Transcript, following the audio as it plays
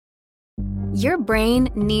Your brain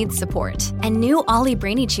needs support, and new Ollie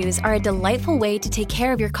Brainy Chews are a delightful way to take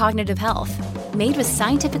care of your cognitive health. Made with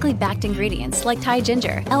scientifically backed ingredients like Thai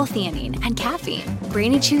ginger, L-theanine, and caffeine,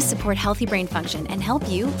 Brainy Chews support healthy brain function and help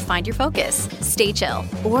you find your focus, stay chill,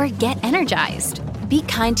 or get energized. Be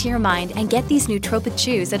kind to your mind and get these nootropic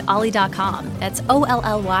chews at ollie.com. That's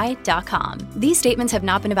OLLY.com. These statements have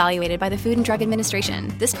not been evaluated by the Food and Drug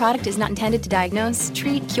Administration. This product is not intended to diagnose,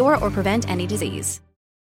 treat, cure, or prevent any disease.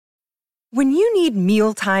 When you need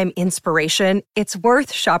mealtime inspiration, it's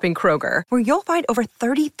worth shopping Kroger, where you'll find over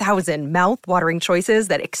 30,000 mouth-watering choices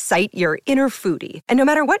that excite your inner foodie. And no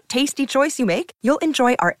matter what tasty choice you make, you'll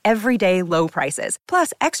enjoy our everyday low prices,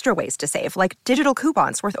 plus extra ways to save, like digital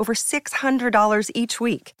coupons worth over $600 each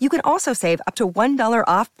week. You can also save up to $1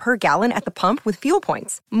 off per gallon at the pump with fuel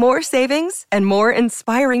points. More savings and more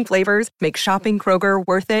inspiring flavors make shopping Kroger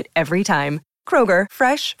worth it every time. Kroger,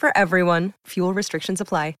 fresh for everyone. Fuel restrictions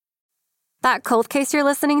apply. That cold case you're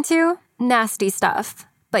listening to? Nasty stuff.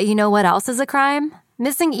 But you know what else is a crime?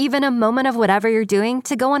 Missing even a moment of whatever you're doing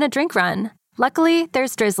to go on a drink run. Luckily,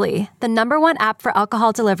 there's Drizzly, the #1 app for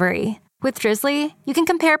alcohol delivery. With Drizzly, you can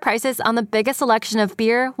compare prices on the biggest selection of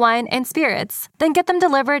beer, wine, and spirits, then get them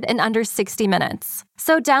delivered in under 60 minutes.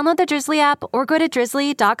 So download the Drizzly app or go to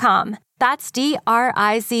drizzly.com. That's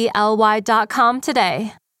DRIZLY.com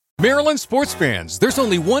today. Maryland sports fans, there's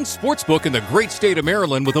only one sports book in the great state of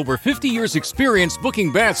Maryland with over 50 years experience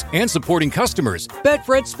booking bets and supporting customers.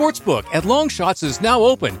 Betfred Sportsbook at Longshots is now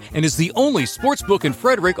open and is the only sportsbook in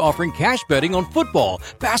Frederick offering cash betting on football,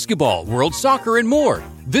 basketball, world soccer, and more.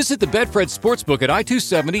 Visit the Betfred Sportsbook at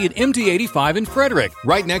I-270 and MD-85 in Frederick,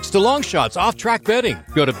 right next to Longshots off-track betting.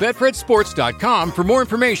 Go to betfredsports.com for more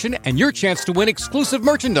information and your chance to win exclusive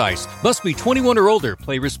merchandise. Must be 21 or older.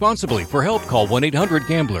 Play responsibly. For help, call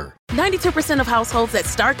 1-800-GAMBLER. 92% of households that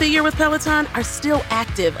start the year with Peloton are still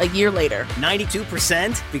active a year later.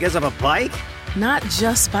 92% because of a bike? Not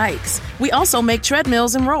just bikes. We also make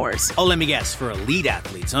treadmills and rowers. Oh, let me guess, for elite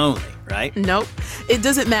athletes only, right? Nope. It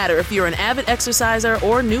doesn't matter if you're an avid exerciser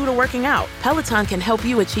or new to working out. Peloton can help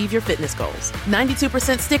you achieve your fitness goals.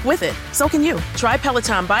 92% stick with it. So can you. Try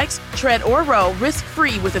Peloton bikes, tread, or row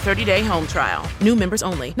risk-free with a 30-day home trial. New members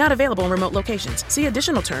only. Not available in remote locations. See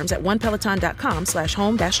additional terms at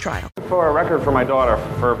onepeloton.com/home-trial. For a record for my daughter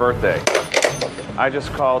for her birthday. I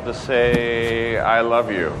just called to say I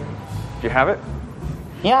love you. Do you have it?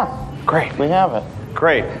 Yeah. Great. We have it.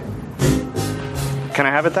 Great. Can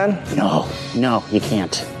I have it then? No, you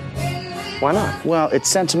can't. Why not? Well, it's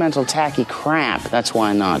sentimental, tacky crap. That's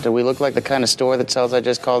why not. Do we look like the kind of store that sells I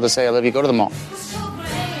just called to say I love you? Go to the mall.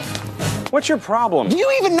 What's your problem? Do you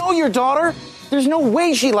even know your daughter? There's no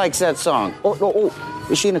way she likes that song. Oh,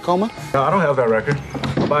 is she in a coma? No, I don't have that record.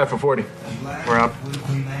 I'll buy it for 40. We're out.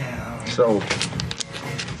 So,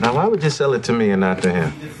 now why would you sell it to me and not to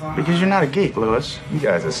him? Because you're not a geek, Louis. You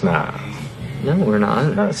guys are snobs. No, we're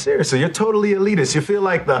not. No, seriously, you're totally elitist. You feel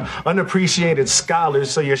like the unappreciated scholars,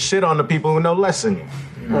 so you shit on the people who know less than you.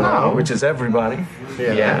 No, which is everybody.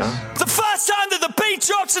 Yeah. Yes. The first time that the beat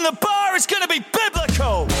drops in the bar is going to be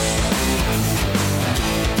biblical.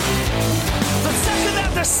 The second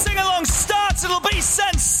that the sing-along starts, it'll be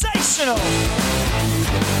sensational.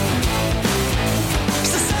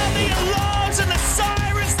 So sound the alarms and the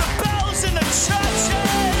sirens, the bells in the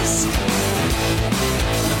churches.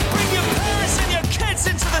 Bring your parents and your kids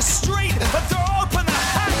into the street and throw open the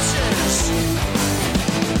hatches.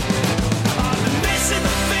 I'm missing the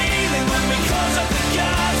feeling when we close up the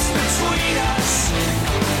gaps between us.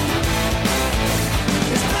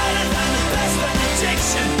 It's better than the best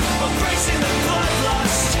benediction, embracing the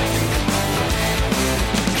bloodlust.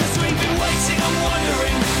 'Cause we've been waiting and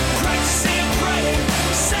wondering, practicing and praying,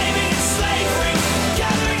 saving and slavering,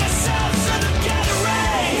 gathering ourselves for the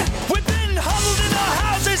getaway. We've been huddled in our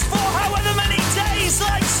houses for however many days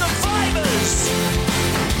like survivors.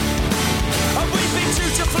 And we've been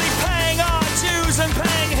dutifully paying our dues and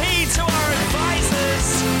paying heed to our advisors.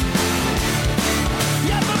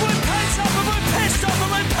 Yeah, but we're pent up and we're pissed off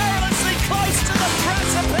and we're perilously close to the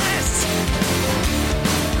precipice.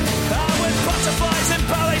 With butterflies in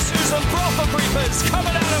ballet shoes and proper creepers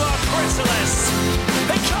coming out of our chrysalis.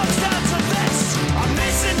 It comes down to this. I'm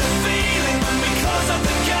missing the feeling when we close up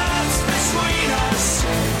the gaps between us.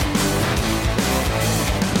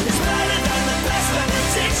 It's better than the best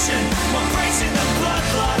benediction, embracing the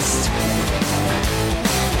bloodlust.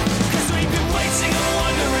 'Cause we've been waiting and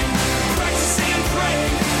wondering, practicing and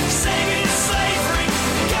praying, saving and slavering,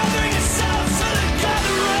 gathering ourselves for the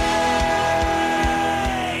gathering.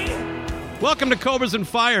 Welcome to Cobras and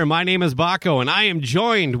Fire. My name is Baco, and I am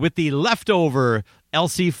joined with the leftover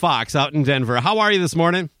LC Fox out in Denver. How are you this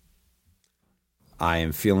morning? I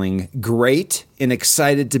am feeling great and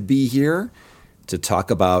excited to be here to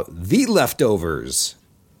talk about the leftovers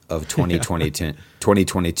of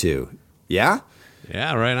 2022. Yeah?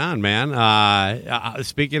 Yeah, right on, man.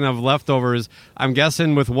 Speaking of leftovers, I'm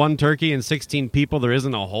guessing with one turkey and 16 people, there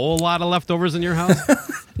isn't a whole lot of leftovers in your house?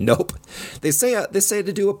 Nope. They say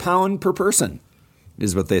to do a pound per person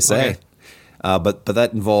is what they say. Okay. But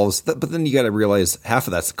that involves, but then you got to realize half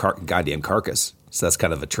of that's goddamn carcass. So that's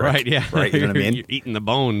kind of a trick. Right, yeah. Right, you know what I mean? You're eating the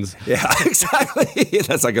bones. Yeah, exactly.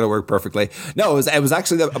 That's not going to work perfectly. No, it was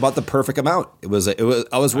actually about the perfect amount. It was.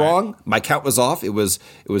 I was wrong. My count was off. It was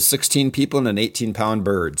 16 people and an 18-pound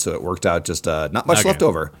bird. So it worked out just not much left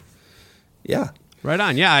over. Yeah. Right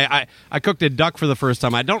on. Yeah, I cooked a duck for the first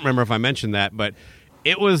time. I don't remember if I mentioned that, but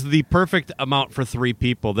it was the perfect amount for 3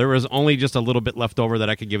 people. There was only just a little bit left over that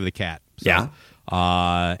I could give the cat. So, yeah.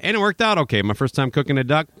 And it worked out okay. My first time cooking a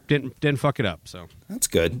duck, didn't fuck it up. So that's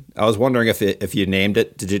good. I was wondering if you named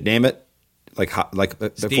it. Did you name it like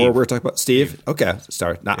Steve. before we were talking about Steve? Okay,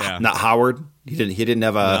 sorry, not Howard. He didn't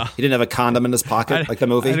have a condom in his pocket like the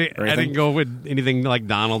movie. I didn't go with anything like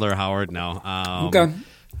Donald or Howard. No. Okay.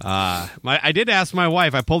 I did ask my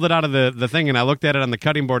wife. I pulled it out of the thing and I looked at it on the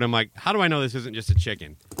cutting board. I'm like, how do I know this isn't just a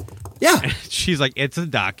chicken? Yeah. And she's like, it's a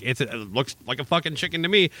duck. It looks like a fucking chicken to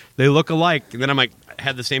me. They look alike. And then I'm like, I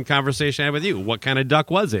had the same conversation I had with you. What kind of duck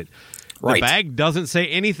was it? Right. The bag doesn't say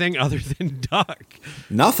anything other than duck.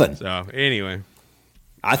 Nothing. So anyway.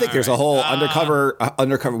 I think there's a whole undercover.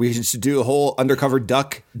 We should do a whole undercover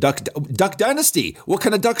duck dynasty. What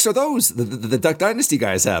kind of ducks are those? The Duck Dynasty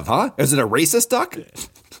guys have, huh? Is it a racist duck?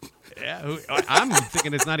 Yeah, I'm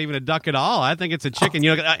thinking it's not even a duck at all. I think it's a chicken.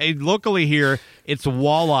 You know, locally here, it's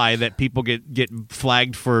walleye that people get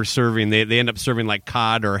flagged for serving. They end up serving like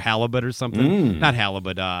cod or halibut or something. Not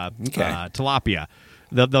halibut. Tilapia.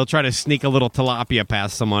 They'll try to sneak a little tilapia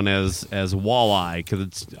past someone as walleye because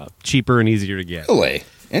it's cheaper and easier to get. Really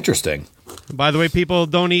interesting. By the way, people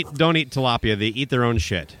don't eat tilapia. They eat their own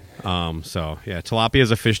shit. So yeah, tilapia is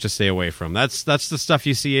a fish to stay away from. That's the stuff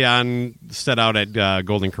you see set out at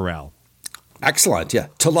Golden Corral. Excellent. Yeah,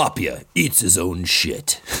 tilapia eats his own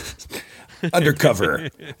shit. Undercover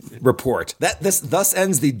report. This thus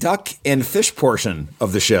ends the duck and fish portion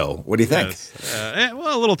of the show. What do you think? Yes.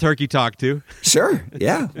 Well, a little turkey talk too. Sure.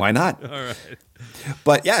 Yeah. Why not? All right.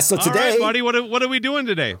 But yeah. So today, all right, buddy. What are we doing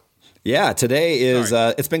today? Yeah, today is.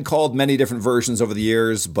 It's been called many different versions over the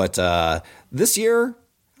years, but this year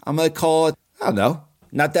I'm going to call it. I don't know.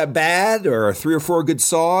 Not That Bad, or 3 or 4 good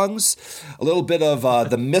songs, a little bit of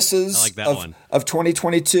the misses of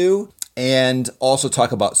 2022, and also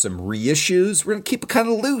talk about some reissues. We're going to keep it kind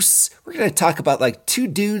of loose. We're going to talk about like 2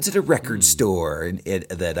 dudes at a record store and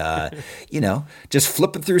that, just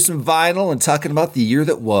flipping through some vinyl and talking about the year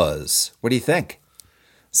that was. What do you think?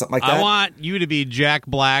 Something like that? I want you to be Jack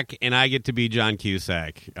Black, and I get to be John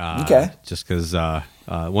Cusack. Okay. Just because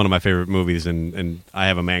one of my favorite movies, and I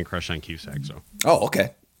have a man crush on Cusack. So. Oh,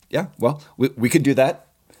 okay. Yeah, well, we could do that.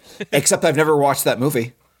 Except I've never watched that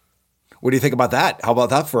movie. What do you think about that? How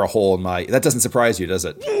about that for a hole in my... That doesn't surprise you, does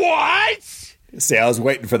it? What? See, I was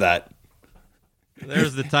waiting for that.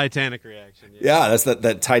 There's the Titanic reaction. Yeah, that's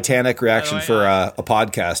that Titanic reaction for a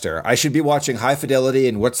podcaster. I should be watching High Fidelity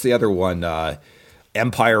and what's the other one?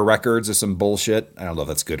 Empire Records or some bullshit. I don't know if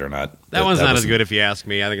that's good or not. That one's not as good if you ask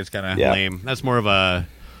me. I think it's kind of lame. That's more of a...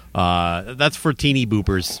 that's for teeny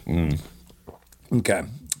boopers. Okay.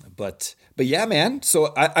 But yeah, man.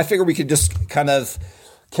 So I figure we could just kind of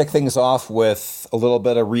kick things off with a little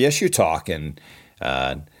bit of reissue talk. And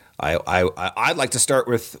I'd like to start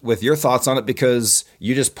with your thoughts on it because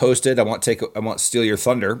you just posted. I won't steal your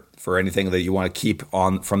thunder for anything that you want to keep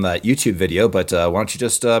on from that YouTube video. But why don't you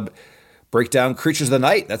just break down Creatures of the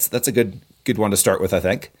Night? That's a good one to start with, I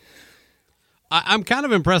think. I'm kind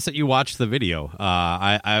of impressed that you watched the video.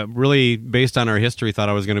 I really, based on our history, thought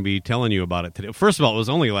I was going to be telling you about it today. First of all, it was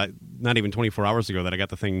only like not even 24 hours ago that I got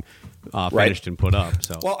the thing finished and put up.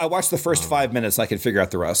 So, well, I watched the first 5 minutes. I could figure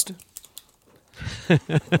out the rest.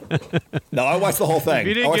 No, I watched the whole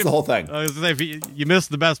thing. I watched the whole thing. I was going to say, you missed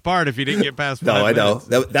the best part if you didn't get past 5 No, I know.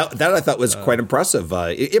 minutes. That I thought was quite impressive.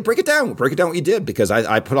 Break it down. Break it down what you did because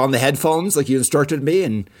I put on the headphones like you instructed me.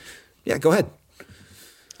 And yeah, go ahead.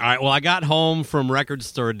 All right, well, I got home from Record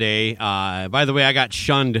Store Day. By the way, I got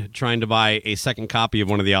shunned trying to buy a second copy of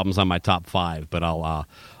one of the albums on my top 5, but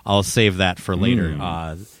I'll save that for later.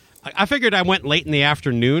 I figured I went late in the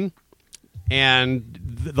afternoon, and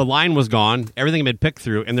the line was gone. Everything had been picked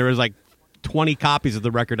through, and there was like 20 copies of the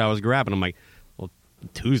record I was grabbing. I'm like, well,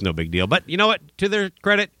 2's no big deal. But you know what? To their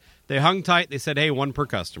credit, They hung tight. They said, hey, one per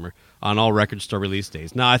customer on all Record Store release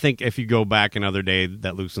days. Now, I think if you go back another day,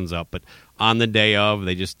 that loosens up. But on the day of,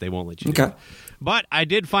 they won't let you do it. But I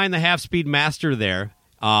did find the half-speed master there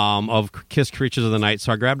of Kiss Creatures of the Night,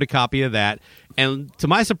 so I grabbed a copy of that. And to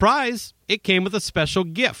my surprise, it came with a special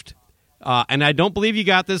gift. And I don't believe you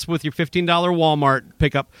got this with your $15 Walmart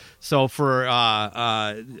pickup. So for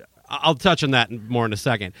I'll touch on that more in a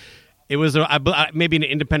second. It was maybe an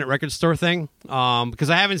independent record store thing because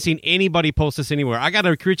I haven't seen anybody post this anywhere. I got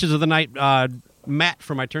a Creatures of the Night mat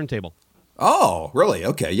for my turntable. Oh, really?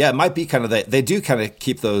 Okay. Yeah, it might be kind of that. They do kind of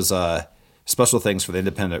keep those special things for the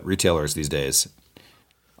independent retailers these days.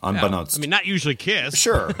 Unbeknownst. I mean, not usually Kiss.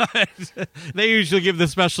 Sure. They usually give the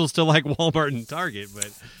specials to like Walmart and Target,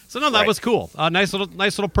 but so no, that was cool. Nice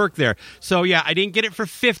little perk there. So yeah, I didn't get it for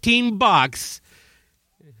 $15,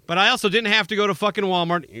 but I also didn't have to go to fucking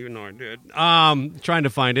Walmart, even though I did. Trying to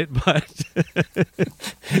find it, but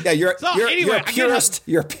yeah, you're a purist.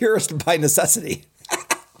 You're a purist by necessity.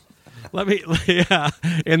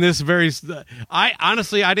 In this I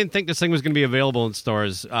honestly didn't think this thing was going to be available in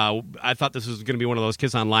stores. I thought this was going to be one of those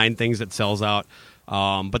Kiss Online things that sells out.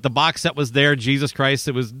 But the box set was there. Jesus Christ,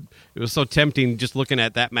 it was so tempting just looking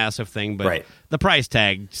at that massive thing. But the price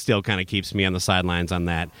tag still kind of keeps me on the sidelines on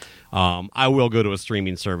that. I will go to a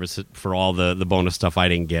streaming service for all the bonus stuff I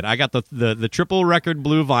didn't get. I got the triple record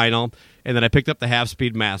blue vinyl, and then I picked up the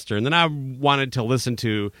half-speed master. And then I wanted to listen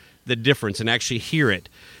to the difference and actually hear it.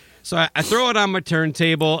 So I throw it on my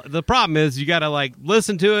turntable. The problem is you got to like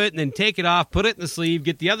listen to it and then take it off, put it in the sleeve,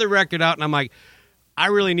 get the other record out, and I'm like, I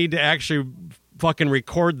really need to actually fucking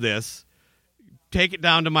record this, take it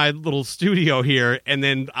down to my little studio here, and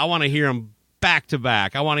then I want to hear them back to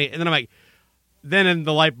back. And then I'm like, then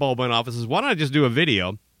the light bulb went off. It says, why don't I just do a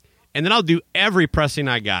video? And then I'll do every pressing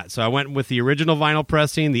I got. So I went with the original vinyl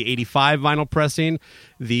pressing, the 85 vinyl pressing,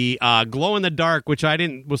 the glow in the dark, which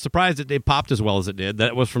was surprised that they popped as well as it did.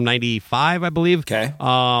 That was from 95, I believe. Okay.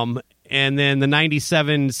 And then the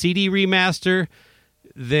 97 CD remaster.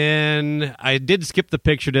 Then I did skip the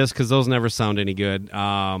picture disc because those never sound any good.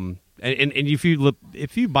 And if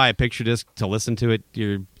you buy a picture disc to listen to it,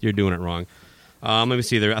 you're doing it wrong. Let me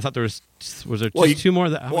see there. I thought there was there two more?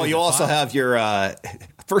 You also have your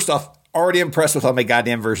first off, already impressed with how many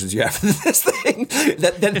goddamn versions you have of this thing.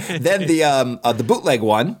 then the bootleg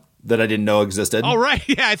one that I didn't know existed. Oh right,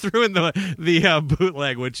 yeah, I threw in the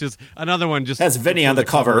bootleg, which is another one. Just has Vinny on the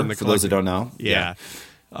cover for those that don't know. Yeah.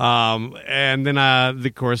 And then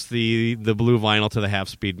of course the blue vinyl to the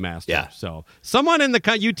half-speed master. Yeah. So someone in the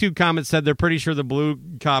YouTube comments said they're pretty sure the blue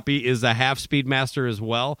copy is a half-speed master as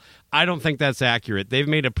well. I don't think that's accurate. They've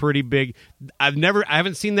made a pretty big. I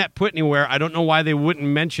haven't seen that put anywhere. I don't know why they wouldn't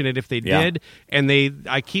mention it if they did. And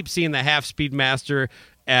I keep seeing the half-speed master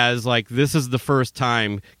as like this is the first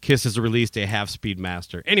time Kiss has released a half-speed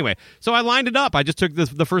master. Anyway, so I lined it up. I just took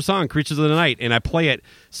the first song, Creatures of the Night, and I play it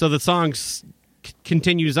so the song's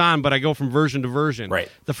continues on, but I go from version to version. Right.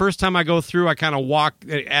 The first time I go through, I kind of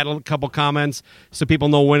add a couple comments so people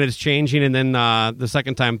know when it's changing, and then the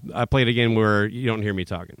second time I play it again where you don't hear me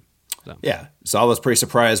talking. So. Yeah, so I was pretty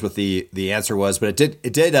surprised with the answer was, but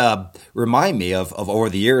it did remind me of over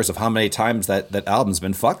the years of how many times that album's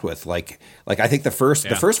been fucked with. Like I think the first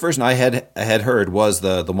version I had heard was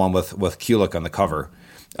the one with Kulick on the cover,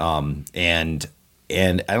 and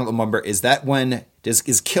I don't remember, is that when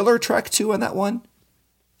is Killer track 2 on that one?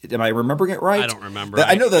 Am I remembering it right? I don't remember.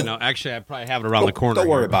 I know that. Actually, I probably have it around the corner. Don't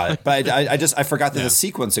worry about it. But I forgot that the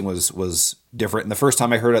sequencing was different. And the first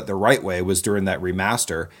time I heard it the right way was during that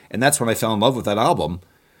remaster, and that's when I fell in love with that album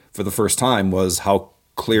for the first time. Was how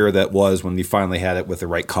clear that was when we finally had it with the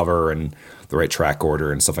right cover and the right track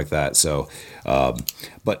order and stuff like that. So,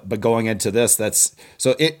 but going into this,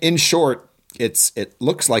 in short, it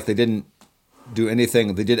looks like they didn't do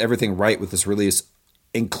anything. They did everything right with this release,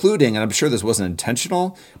 including, and I'm sure this wasn't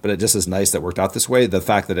intentional, but it just is nice that worked out this way. The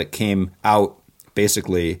fact that it came out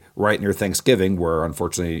basically right near Thanksgiving, where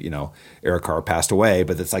unfortunately, Eric Carr passed away,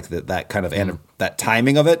 but it's like that kind of that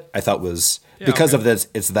timing of it, I thought was because of this.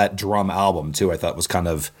 It's that drum album too. I thought was kind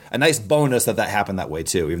of a nice bonus that happened that way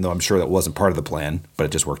too, even though I'm sure that wasn't part of the plan, but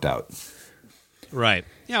it just worked out. Right.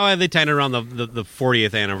 Yeah, well, they tied it around the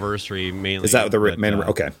 40th anniversary mainly. Is that the main?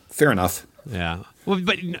 Okay, fair enough. Yeah. Well,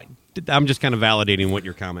 but I'm just kind of validating what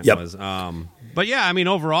your comment was. But yeah, I mean,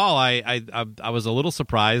 overall, I was a little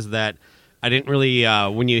surprised that I didn't really.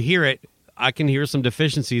 When you hear it, I can hear some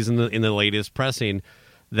deficiencies in the latest pressing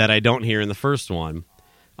that I don't hear in the first one.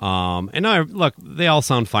 And look, they all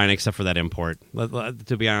sound fine except for that import.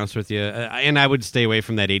 To be honest with you, and I would stay away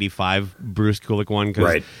from that 85 Bruce Kulick one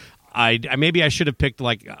because maybe I should have picked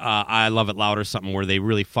like I Love It Loud or something where they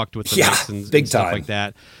really fucked with the mix and big stuff time like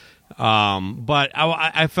that. But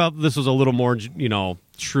I felt this was a little more,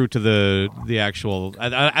 true to the actual.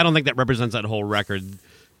 I don't think that represents that whole record.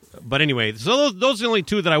 But anyway, so those are the only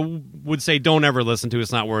two that I would say don't ever listen to.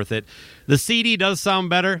 It's not worth it. The CD does sound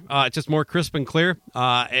better. It's just more crisp and clear.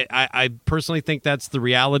 I personally think that's the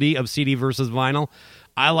reality of CD versus vinyl.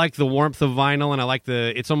 I like the warmth of vinyl, and I like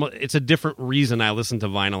it's a different reason I listen to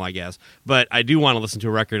vinyl, I guess. But I do want to listen to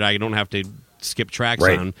a record I don't have to skip tracks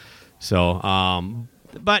on. So,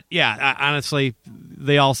 but yeah, honestly,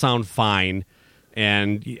 they all sound fine.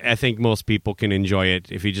 And I think most people can enjoy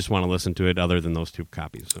it if you just want to listen to it other than those two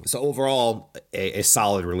copies. So overall, a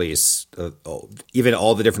solid release. Even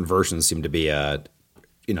all the different versions seem to be,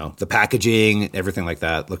 the packaging, everything like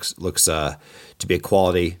that looks to be a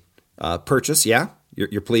quality purchase. Yeah,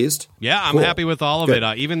 you're pleased? Yeah, I'm happy with all of it.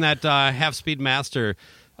 Even that half-speed master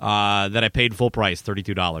that I paid full price,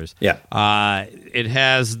 $32. Yeah. It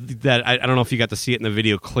has that. I don't know if you got to see it in the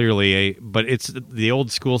video clearly, but it's the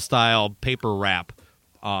old school style paper wrap.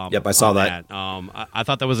 Yep, I saw that. I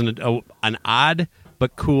thought that was an odd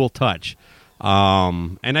but cool touch.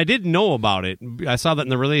 And I didn't know about it. I saw that in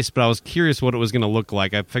the release, but I was curious what it was going to look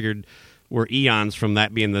like. I figured we're eons from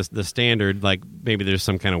that being the standard. Like maybe there's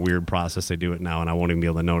some kind of weird process they do it now, and I won't even be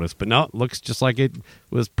able to notice. But no, it looks just like it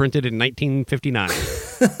was printed in 1959.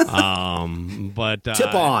 But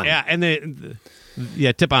tip on, yeah, and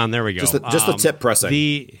tip on. There we go. Just the tip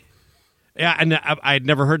pressing. Yeah, and I had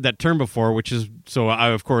never heard that term before, which is so.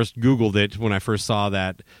 I of course Googled it when I first saw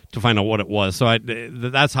that to find out what it was. So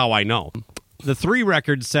that's how I know. The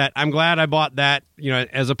 3-record set. I'm glad I bought that.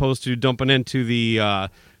 As opposed to dumping into the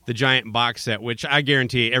giant box set, which I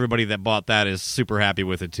guarantee everybody that bought that is super happy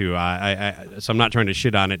with it too. So I'm not trying to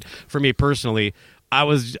shit on it. For me personally, I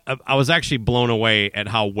was actually blown away at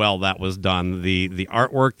how well that was done. The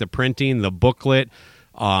artwork, the printing, the booklet.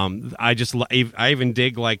 I even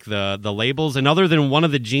dig like the labels. And other than one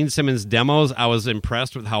of the Gene Simmons demos, I was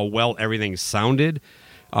impressed with how well everything sounded.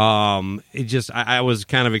 I was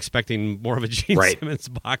kind of expecting more of a Gene Simmons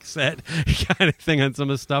box set kind of thing on some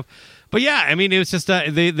of the stuff. But yeah, I mean, it was just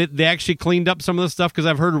they actually cleaned up some of the stuff because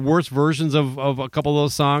I've heard worse versions of a couple of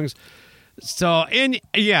those songs. So, and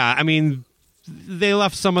yeah, I mean, they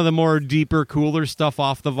left some of the more deeper, cooler stuff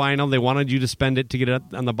off the vinyl. They wanted you to spend it to get it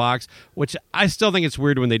on the box, which I still think it's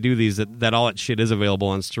weird when they do these that all that shit is available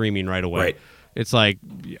on streaming right away. Right. It's like,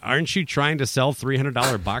 aren't you trying to sell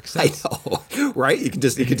 $300 box sets? I know, right? You can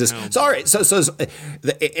just. Sorry.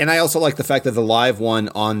 And I also like the fact that the live one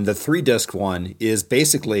on the 3-disc one is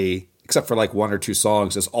basically, except for like one or two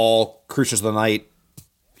songs, is all Creatures of the Night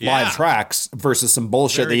live tracks versus some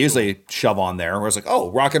bullshit they usually shove on there. Where it's like, oh,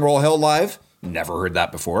 Rock and Roll Hell live. Never heard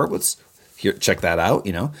that before. Let's check that out.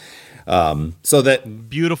 So that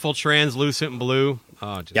beautiful translucent blue.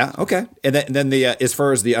 Oh, yeah, okay. And then the as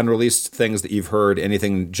far as the unreleased things that you've heard,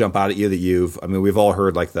 anything jump out at you that we've all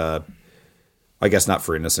heard like I guess Not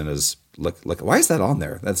For Innocent is look why is that on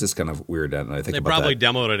there? That's just kind of weird. And I think they probably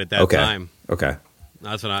demoed it at that time. Okay,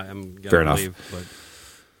 that's what I'm gonna Fair believe. Enough.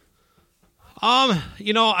 But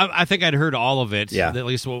I think I'd heard all of it. Yeah, at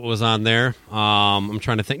least what was on there. I'm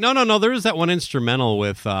trying to think. No. There was that one instrumental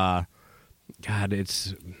with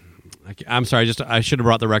I'm sorry, I should have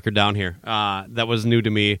brought the record down here. That was new to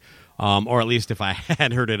me, or at least if I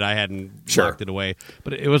had heard it, I hadn't locked it away.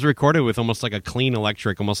 But it was recorded with almost like a clean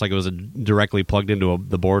electric, almost like it was directly plugged into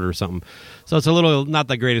the board or something. So it's a little, not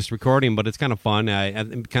the greatest recording, but it's kind of fun.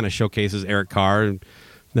 It kind of showcases Eric Carr.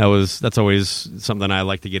 That's always something I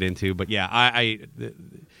like to get into. But yeah,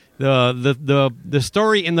 the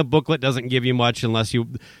story in the booklet doesn't give you much unless you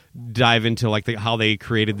dive into like how they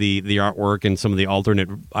created the artwork and some of the alternate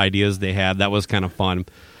ideas they had. That was kind of fun.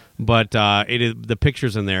 But the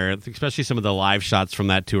pictures in there, especially some of the live shots from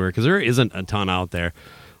that tour, because there isn't a ton out there.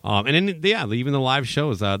 And then, even the live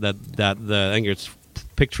shows that I think it's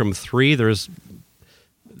picked from 3.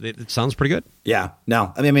 It sounds pretty good. Yeah.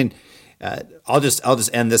 No, I mean, I'll just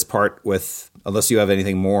end this part with, unless you have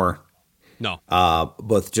anything more. No.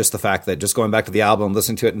 But just the fact that just going back to the album,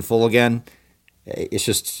 listening to it in full again, it's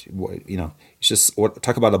just,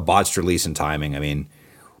 talk about a botched release and timing. I mean,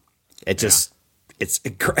 it's a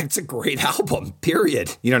great album,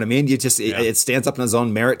 period. You know what I mean? It stands up on its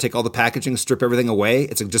own merit. Take all the packaging, strip everything away.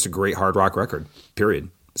 It's just a great hard rock record, period.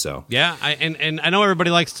 So yeah, and I know everybody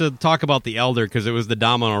likes to talk about The Elder because it was the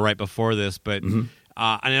domino right before this, but and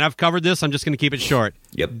I've covered this. I'm just going to keep it short.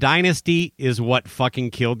 Yep. Dynasty is what fucking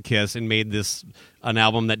killed Kiss and made this an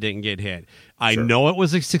album that didn't get hit. I know it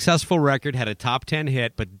was a successful record, had a top 10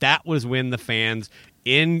 hit, but that was when the fans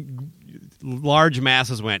in large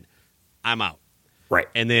masses went, I'm out. Right.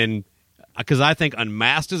 And then, because I think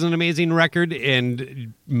Unmasked is an amazing record,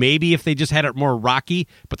 and maybe if they just had it more rocky,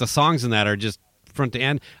 but the songs in that are just front to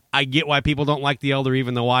end. I get why people don't like The Elder,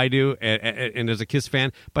 even though I do, and as a Kiss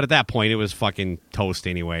fan, but at that point, it was fucking toast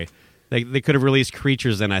anyway. They could have released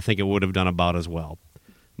Creatures, and I think it would have done about as well.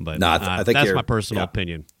 But I think that's my personal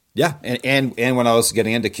opinion. Yeah, and when I was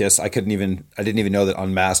getting into Kiss, I didn't even know that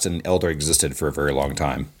Unmasked and Elder existed for a very long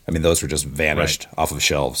time. I mean, those were just vanished off of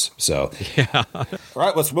shelves. So yeah. All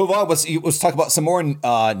right, let's move on. Let's talk about some more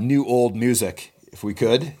new old music, if we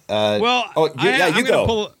could. I'm you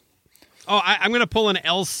go. I'm going to pull an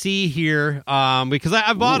LC here because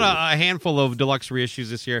I bought a handful of deluxe reissues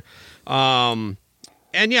this year.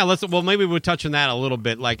 And yeah, maybe we'll touch on that a little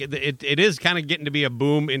bit. Like it is kind of getting to be a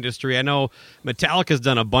boom industry. I know Metallica's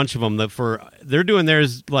done a bunch of them. They're doing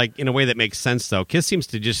theirs like in a way that makes sense though. Kiss seems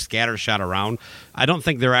to just scattershot around. I don't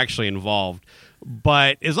think they're actually involved.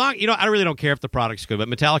 But as long, I really don't care if the product's good. But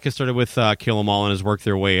Metallica started with Kill 'Em All and has worked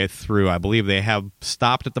their way through. I believe they have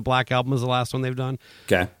stopped at the Black Album as the last one they've done.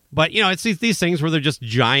 Okay. But it's these things where they're just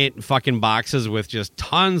giant fucking boxes with just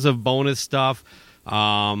tons of bonus stuff.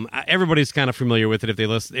 Everybody's kind of familiar with it if they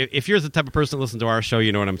listen. If you're the type of person that listens to our show,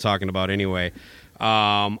 you know what I'm talking about anyway.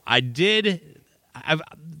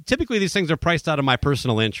 Typically these things are priced out of my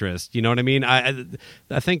personal interest. You know what I mean? I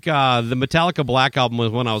think the Metallica Black Album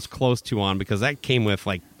was one I was close to on because that came with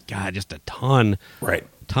just a ton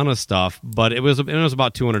of stuff. But it was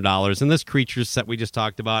about $200. And this Creatures set we just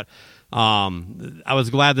talked about, I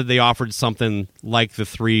was glad that they offered something like the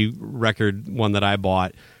 3 record one that I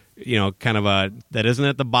bought. Kind of that isn't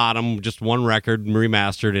at the bottom, just one record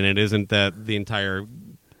remastered, and it isn't the entire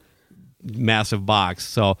massive box.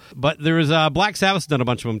 So, but there was Black Sabbath's done a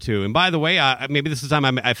bunch of them too. And by the way, maybe this is the time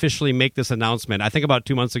I officially make this announcement. I think about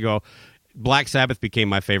 2 months ago, Black Sabbath became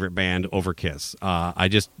my favorite band over Kiss.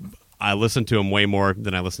 I listen to them way more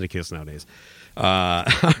than I listen to Kiss nowadays.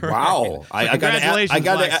 Wow! Right. Congratulations,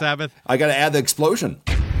 Black Sabbath. I got to add the explosion.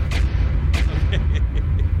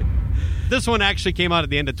 This one actually came out at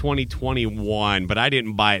the end of 2021, but I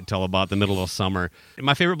didn't buy it till about the middle of summer.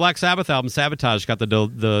 My favorite Black Sabbath album, Sabotage, got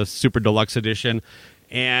the super deluxe edition.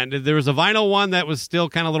 And there was a vinyl one that was still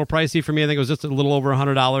kind of a little pricey for me. I think it was just a little over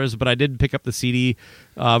 $100, but I did pick up the CD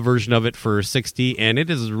version of it for $60, and it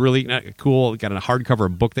is really cool. It got a hardcover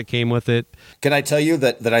book that came with it. Can I tell you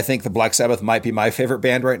that I think the Black Sabbath might be my favorite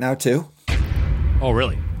band right now, too? Oh,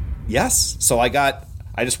 really? Yes. So I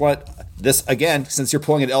just want... This, again, since you're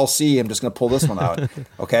pulling an LC, I'm just going to pull this one out,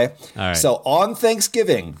 okay? All right. So on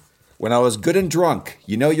Thanksgiving, when I was good and drunk,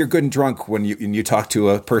 you're good and drunk when you talk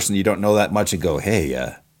to a person you don't know that much and go, hey,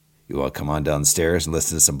 you want to come on downstairs and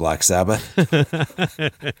listen to some Black Sabbath?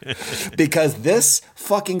 Because this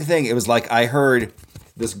fucking thing, it was like I heard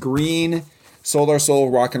this green Solar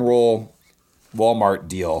Soul rock and roll Walmart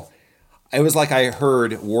deal. It was like I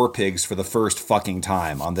heard War Pigs for the first fucking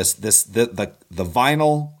time on the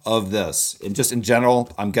vinyl of this. And just in general,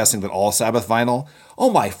 I'm guessing that all Sabbath vinyl. Oh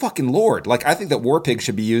my fucking Lord. I think that War Pigs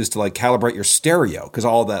should be used to calibrate your stereo because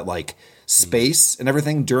all that space and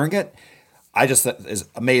everything during it. That is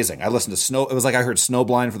amazing. I listened to Snow. It was like I heard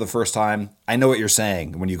Snowblind for the first time. I know what you're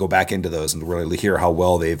saying when you go back into those and really hear how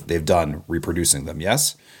well they've done reproducing them.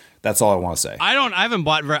 Yes? That's all I want to say. I don't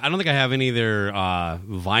think I have any of their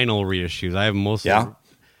vinyl reissues. I have mostly. Yeah.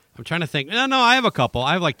 I'm trying to think. No, I have a couple.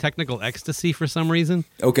 I have Technical Ecstasy for some reason.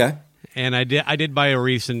 Okay. And I did buy a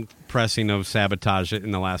recent pressing of Sabotage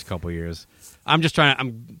in the last couple of years. I'm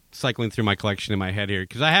cycling through my collection in my head here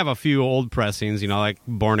because I have a few old pressings. Like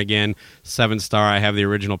Born Again, 7 Star. I have the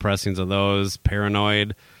original pressings of those.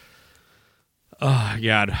 Paranoid. Oh,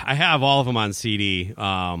 God. I have all of them on CD.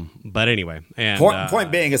 But anyway. And,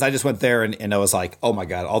 point being is I just went there and I was like, oh, my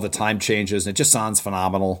God, all the time changes. And it just sounds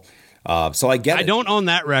phenomenal. So I get it. I don't own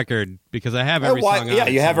that record because I have every song on it. Yeah,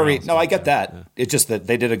 you have every... No, I get that. Yeah. It's just that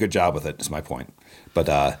they did a good job with it is my point. But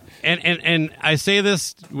And I say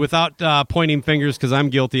this without pointing fingers because I'm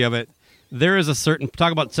guilty of it. There is a certain...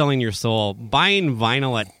 Talk about selling your soul. Buying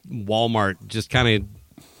vinyl at Walmart just kind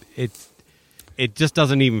of... It just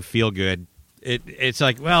doesn't even feel good. It's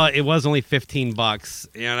like, well, it was only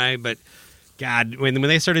 $15, but God, when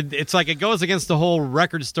they started, it's like it goes against the whole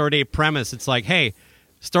record store day premise. It's like, hey,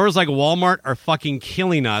 stores like Walmart are fucking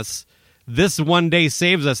killing us. This one day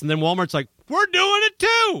saves us, and then Walmart's like, we're doing it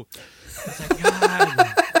too. It's like,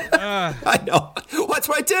 God. I know. Well, that's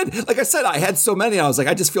what I did. Like I said, I had so many. I was like,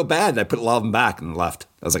 I just feel bad. And I put a lot of them back and left.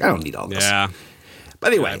 I was like, I don't need all this. Yeah.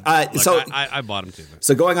 But anyway, I bought them too.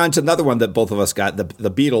 So going on to another one that both of us got, the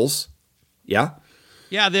Beatles. Yeah?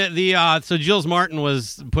 Yeah, so Jules Martin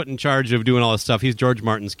was put in charge of doing all this stuff. He's George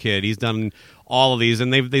Martin's kid. He's done all of these,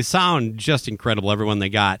 and they sound just incredible, everyone they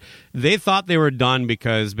got. They thought they were done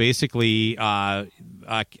because basically, I'm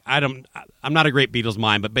not a great Beatles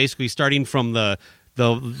mind, but basically starting from the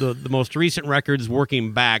most recent records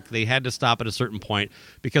working back, they had to stop at a certain point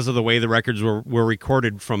because of the way the records were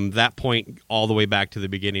recorded from that point all the way back to the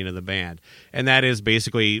beginning of the band. And that is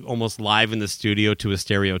basically almost live in the studio to a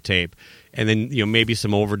stereo tape. And then, maybe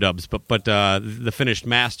some overdubs, but the finished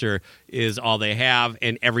master is all they have,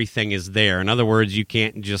 and everything is there. In other words, you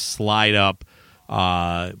can't just slide up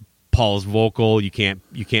Paul's vocal. You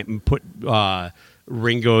can't put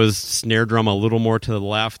Ringo's snare drum a little more to the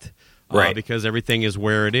left. Right. Because everything is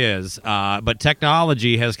where it is. But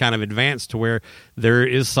technology has kind of advanced to where there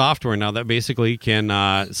is software now that basically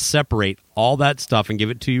can separate all that stuff and give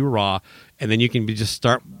it to you raw, and then you can just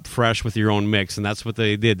start fresh with your own mix. And that's what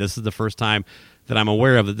they did. This is the first time that I'm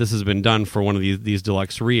aware of that this has been done for one of these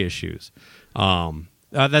deluxe reissues.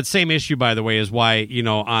 That same issue, by the way, is why,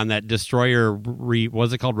 on that Destroyer,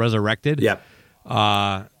 what's it called, Resurrected? Yep.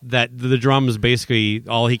 That the drums, basically,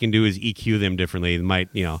 all he can do is EQ them differently. It might,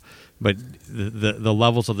 but the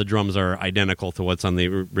levels of the drums are identical to what's on the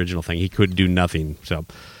original thing. He could do nothing. So,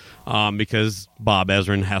 because Bob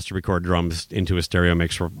Ezrin has to record drums into a stereo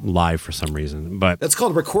mix live for some reason. But that's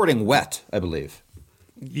called recording wet, I believe.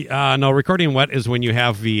 No, recording wet is when you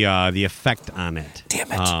have the effect on it.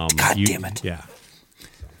 Damn it! Damn it! Yeah.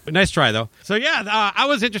 But nice try, though. So, I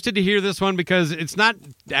was interested to hear this one because it's not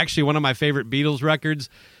actually one of my favorite Beatles records,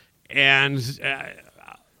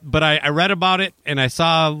 but I read about it and I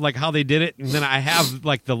saw how they did it, and then I have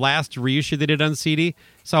the last reissue they did on CD,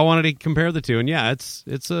 so I wanted to compare the two. And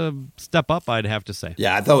it's a step up, I'd have to say.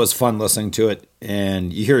 Yeah, I thought it was fun listening to it,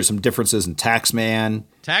 and you hear some differences in Taxman.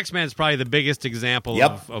 Taxman's probably the biggest example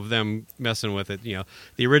of them messing with it.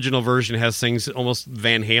 The original version has things almost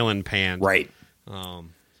Van Halen panned. Right.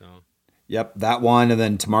 Yep, that one, and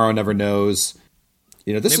then Tomorrow Never Knows.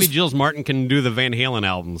 Maybe Jules Martin can do the Van Halen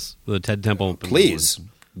albums, the Ted Temple. Please.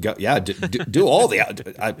 Go, do all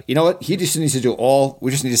the. You know what? He just needs to do all.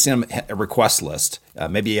 We just need to send him a request list.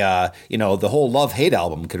 Maybe the whole Love Hate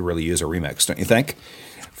album could really use a remix, don't you think?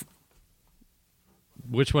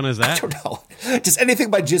 Which one is that? I don't know. Just anything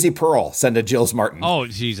by Jizzy Pearl. Send to Jules Martin. Oh,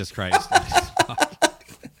 Jesus Christ!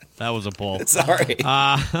 That was a pull. Sorry.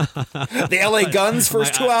 The LA Guns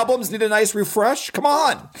first two albums need a nice refresh. Come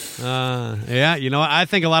on. Yeah, I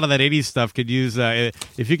think a lot of that 80s stuff could use,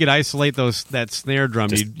 if you could isolate that snare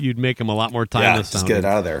drum, you'd make them a lot more timeless sounding. Just get it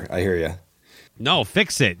out of there. I hear you. No,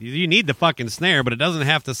 fix it. You need the fucking snare, but it doesn't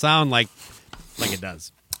have to sound like it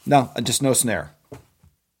does. No, just no snare.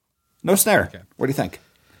 No snare. Okay. What do you think?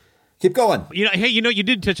 Keep going. You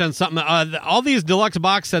did touch on something. All these deluxe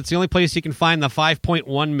box sets, the only place you can find the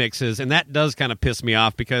 5.1 mixes, and that does kind of piss me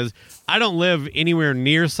off because I don't live anywhere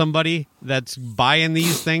near somebody that's buying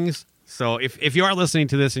these things. So if you are listening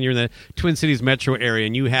to this and you're in the Twin Cities metro area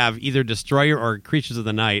and you have either Destroyer or Creatures of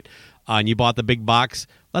the Night, and you bought the big box,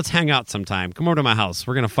 let's hang out sometime. Come over to my house.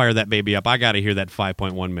 We're going to fire that baby up. I got to hear that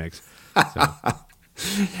 5.1 mix. So.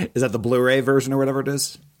 Is that the Blu-ray version or whatever it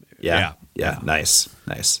is? Yeah. Nice.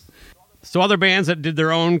 So other bands that did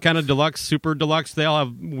their own kind of deluxe, super deluxe, they all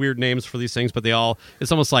have weird names for these things, but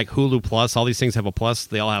it's almost like Hulu Plus. All these things have a plus.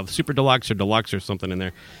 They all have super deluxe or deluxe or something in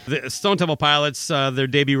there. The Stone Temple Pilots, their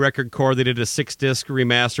debut record Core, they did a 6-disc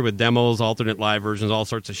remaster with demos, alternate live versions, all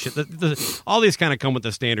sorts of shit. All these kind of come with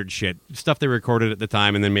the standard shit, stuff they recorded at the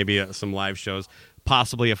time, and then maybe some live shows,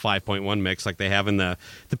 possibly a 5.1 mix like they have in the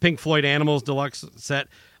Pink Floyd Animals deluxe set.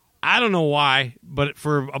 I don't know why, but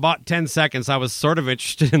for about 10 seconds, I was sort of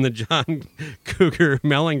interested in the John Cougar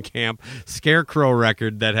Mellencamp Scarecrow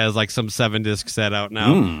record that has some 7-disc set out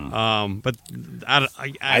now. But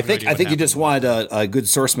I think you just wanted a good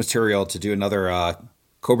source material to do another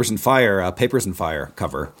Cobras and Fire, Papers and Fire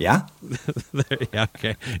cover. Yeah? Yeah,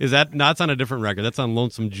 okay. Is that not on a different record? That's on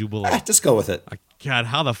Lonesome Jubilee. Just go with it. God,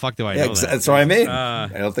 how the fuck do I know that? That's what I mean. I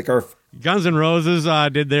don't think our... Guns N' Roses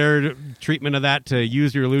did their treatment of that to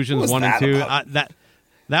Use Your Illusions 1 and 2.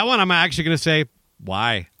 That one I'm actually going to say,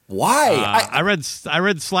 why? Why? I read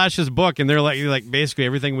Slash's book, and they're like basically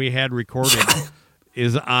everything we had recorded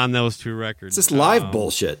is on those two records. It's just live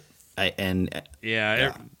bullshit. And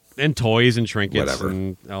toys and trinkets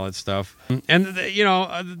and all that stuff. And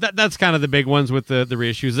that's kind of the big ones with the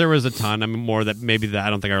reissues. There was a ton. More that maybe I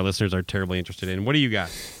don't think our listeners are terribly interested in. What do you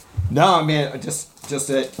got? No, I mean just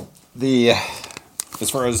it. As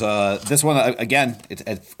far as this one, again,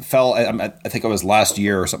 it fell. I think it was last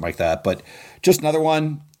year or something like that. But just another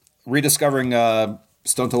one, rediscovering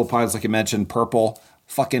Stone Temple Pilots, like you mentioned, Purple,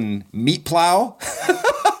 fucking Meat Plow.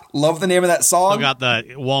 Love the name of that song. Still got the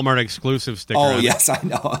Walmart exclusive sticker. Oh, on yes, I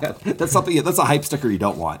know. That's something. That's a hype sticker you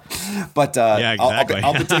don't want. But yeah, exactly.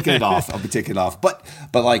 I'll be taking it off. But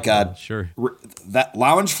like, sure. That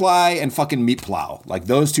Loungefly and fucking Meat Plow, like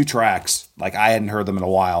those two tracks, like I hadn't heard them in a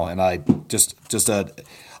while, and I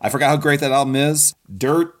I forgot how great that album is.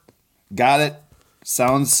 Dirt, got it.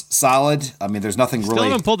 Sounds solid. I mean, there's nothing Still really.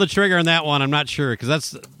 haven't pulled the trigger on that one. I'm not sure because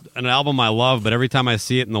that's an album I love, but every time I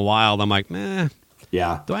see it in the wild, I'm like, meh.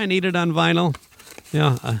 Yeah. Do I need it on vinyl?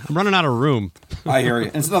 Yeah, I'm running out of room. I hear you.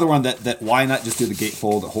 And it's another one that why not just do the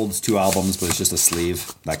gatefold? It holds 2 albums, but it's just a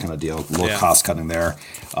sleeve, that kind of deal. A little cost cutting there.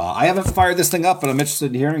 I haven't fired this thing up, but I'm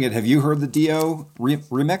interested in hearing it. Have you heard the Dio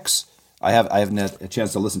remix? I haven't had a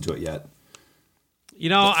chance to listen to it yet. You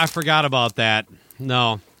know, I forgot about that.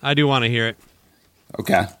 No, I do want to hear it.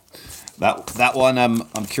 Okay. That one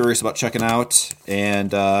I'm curious about checking out.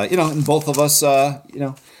 And, and both of us,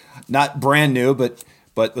 not brand new, but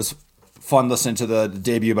it was fun listening to the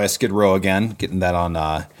debut by Skid Row again, getting that on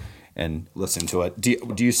and listening to it.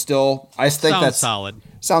 Do you still? I think Sounds that's solid.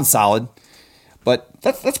 Sounds solid, but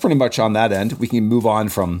that's pretty much on that end. We can move on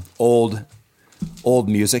from old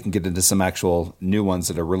music and get into some actual new ones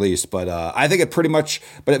that are released. But I think it pretty much.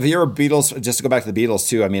 But if you're a Beatles, just to go back to the Beatles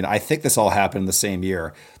too. I mean, I think this all happened the same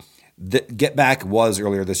year. Get Back was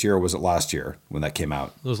earlier this year, or was it last year when that came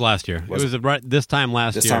out? It was last year. It was right this time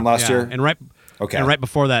last year. This time last year? And right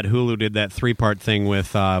before that, Hulu did that 3-part thing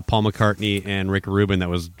with Paul McCartney and Rick Rubin that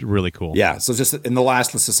was really cool. Yeah, so just in the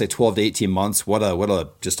last, let's just say 12 to 18 months, what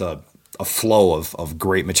a flow of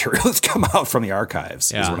great material that's come out from the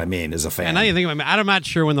archives is what I mean as a fan. And now you think about it, I'm not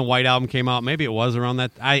sure when the White Album came out. Maybe it was around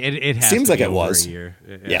that. It has seems to like be it was over a year.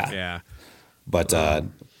 Yeah.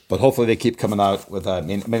 But hopefully they keep coming out with. I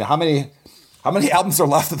mean, how many albums are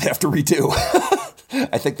left that they have to redo?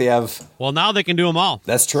 I think they have. Well, now they can do them all.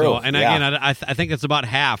 That's true. So, and again, I think it's about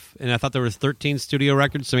half. And I thought there was 13 studio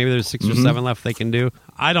records, so maybe there's 6 or 7 left they can do.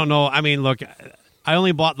 I don't know. I mean, look, I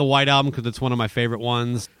only bought the White Album because it's one of my favorite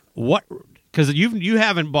ones. Because you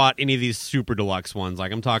haven't bought any of these super deluxe ones.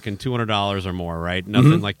 Like I'm talking $200 or more, right?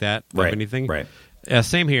 Nothing like that. Right. Anything. Right.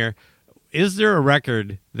 Same here. Is there a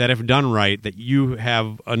record that, if done right, that you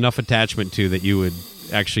have enough attachment to that you would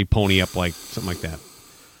actually pony up like something like that?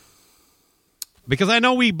 Because I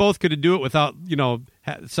know we both could do it without,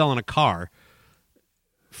 selling a car.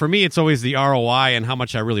 For me, it's always the ROI and how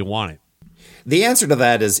much I really want it. The answer to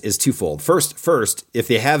that is twofold. First, if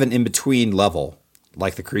they have an in-between level,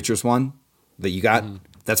 like the Creatures one that you got,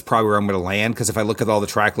 that's probably where I'm going to land. Because if I look at all the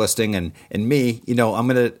track listing and me, I'm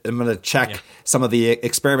gonna check some of the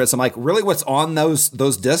experiments. I'm like, really, what's on those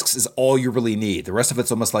discs is all you really need. The rest of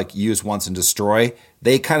it's almost like use once and destroy.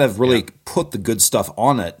 They kind of really put the good stuff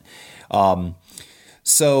on it.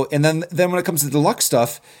 So and then when it comes to the deluxe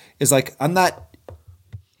stuff, is like I'm not.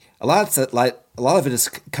 A lot of it is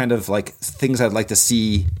kind of like things I'd like to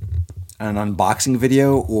see an unboxing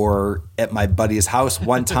video or at my buddy's house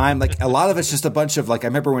one time. Like a lot of it's just a bunch of like, I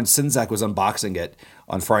remember when Sinzak was unboxing it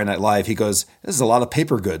on Friday Night Live, he goes, "This is a lot of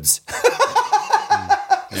paper goods."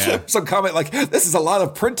 Some comment like, "This is a lot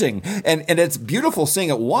of printing," and it's beautiful seeing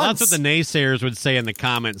it once. Well, that's what the naysayers would say in the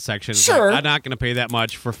comment section. Sure. Like, I'm not going to pay that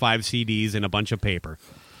much for 5 CDs and a bunch of paper.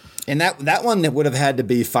 And that one would have had to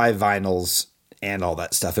be 5 vinyls and all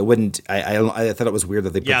that stuff. It wouldn't. I thought it was weird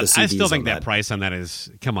that they put the CDs on. I still think that price on that is,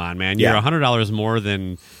 come on, man. You're $100 more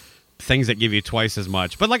than things that give you twice as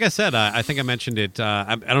much. But like I said, I think I mentioned it.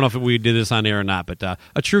 I don't know if we did this on air or not, but a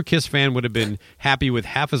true Kiss fan would have been happy with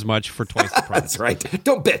half as much for twice the price. That's right.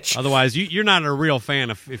 Don't bitch. Otherwise, you're not a real fan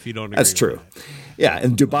if you don't agree. That's true. With that. Yeah,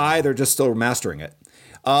 in Dubai, they're just still mastering it.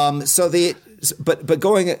 But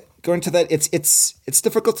going to that, it's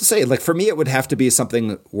difficult to say. Like for me, it would have to be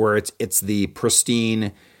something where it's the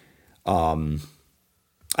pristine.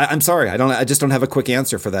 I'm sorry, I just don't have a quick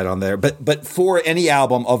answer for that on there. But for any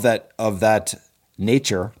album of that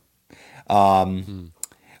nature,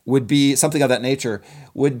 would be something of that nature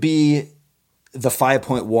would be the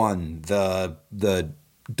 5.1, the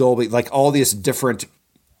Dolby, like all these different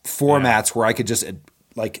formats where I could just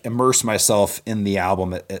like immerse myself in the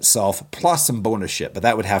album itself, plus some bonus shit. But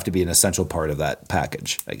that would have to be an essential part of that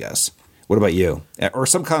package, I guess. What about you? Or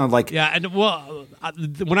some kind of like... Yeah, and well,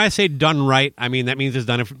 when I say done right, I mean that means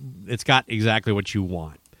it's got exactly what you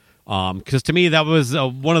want. Because to me, that was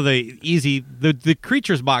one of the easy... The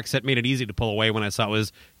Creatures box set made it easy to pull away when I saw it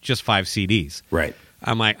was just 5 CDs. Right.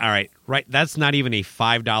 I'm like, all right, that's not even a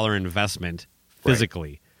 $5 investment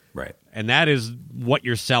physically. Right. And that is what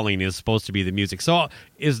you're selling is supposed to be the music. So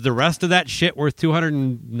is the rest of that shit worth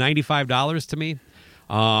 $295 to me?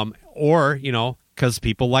 Or, because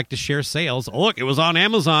people like to share sales. Oh, look, it was on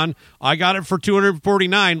Amazon. I got it for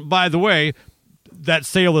 $249. By the way, that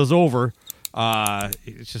sale is over.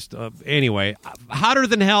 It's just anyway, Hotter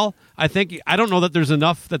Than Hell. I don't know that there's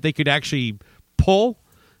enough that they could actually pull,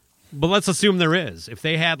 but let's assume there is. If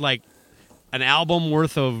they had like an album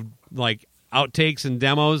worth of like outtakes and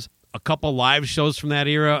demos, a couple live shows from that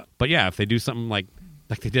era, but yeah, if they do something like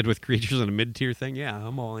they did with Creatures and a mid-tier thing, yeah,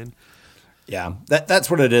 I'm all in. Yeah, that's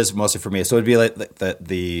what it is mostly for me. So it'd be like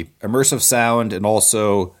the immersive sound, and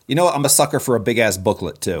also, I'm a sucker for a big ass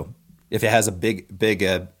booklet too. If it has a big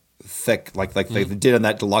thick like they did on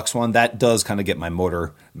that deluxe one, that does kind of get my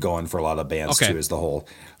motor going for a lot of bands too. Is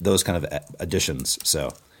those kind of additions.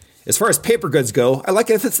 So as far as paper goods go, I like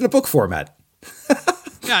it if it's in a book format.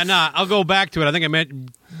 Yeah, no, I'll go back to it. I think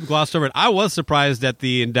I glossed over it. I was surprised at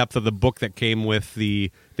the in-depth of the book that came with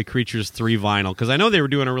the Creatures 3 vinyl, because I know they were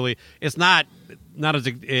doing it's not as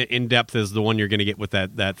in-depth as the one you're going to get with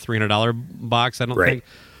that $300 box, I don't think.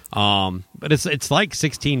 But it's like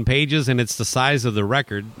 16 pages, and it's the size of the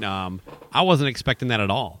record. I wasn't expecting that at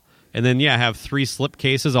all. And then, have 3 slip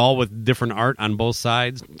cases, all with different art on both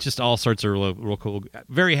sides. Just all sorts of real cool.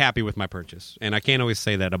 Very happy with my purchase. And I can't always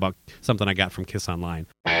say that about something I got from Kiss Online.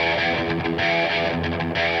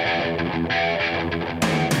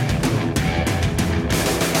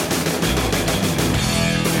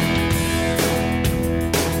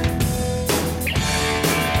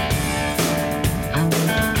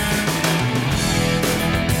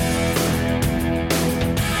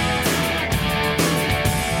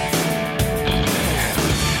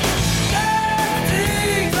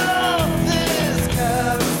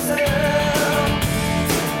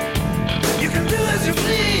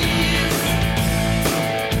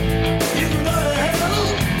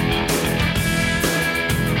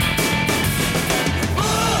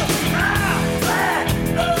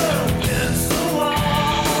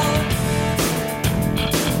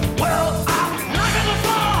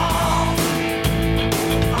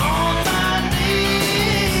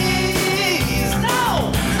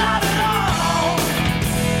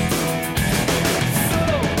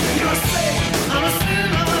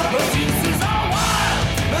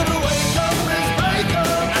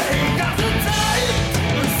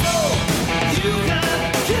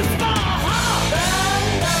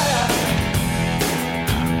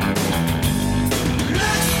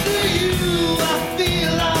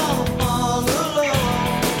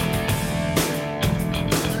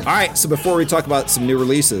 All right, so before we talk about some new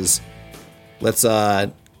releases, let's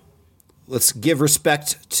give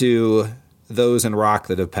respect to those in rock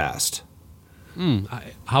that have passed.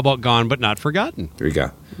 How about Gone But Not Forgotten? There you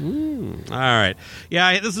go. All right.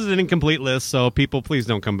 Yeah, this is an incomplete list, so people, please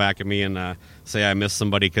don't come back at me and say I missed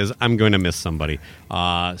somebody, because I'm going to miss somebody.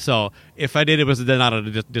 So if I did, it was not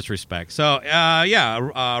a disrespect. So,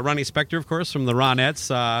 Ronnie Spector, of course, from the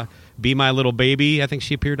Ronettes. Be My Little Baby, I think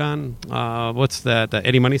she appeared on. What's that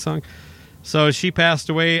Eddie Money song? So she passed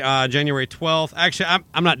away January 12th. Actually,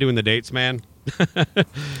 I'm not doing the dates, man.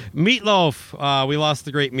 Meatloaf. We lost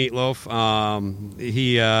the great Meatloaf.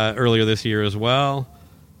 He earlier this year as well.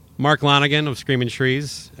 Mark Lonigan of Screaming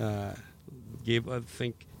Trees. Gave, I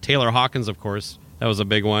think, Taylor Hawkins, of course. That was a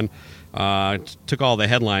big one. Took all the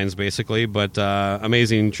headlines, basically, but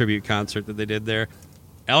amazing tribute concert that they did there.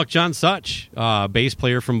 Alec John Such, bass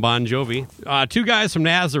player from Bon Jovi. 2 guys from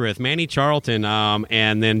Nazareth, Manny Charlton,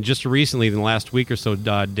 and then just recently, in the last week or so,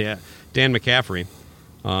 Dan McCaffrey.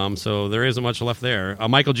 So there isn't much left there.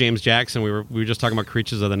 Michael James Jackson, we were just talking about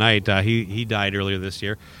Creatures of the Night. He died earlier this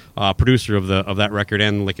year. Producer of that record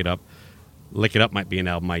and Lick It Up. Lick It Up might be an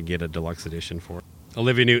album I'd get a deluxe edition for.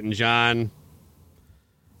 Olivia Newton-John.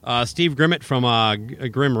 Steve Grimmett from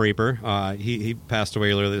Grim Reaper. He passed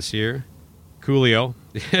away earlier this year. Coolio.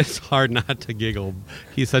 It's hard not to giggle.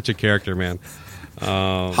 He's such a character, man.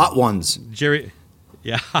 Hot Ones. Jerry.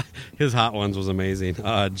 Yeah, his Hot Ones was amazing.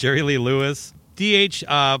 Jerry Lee Lewis. D.H.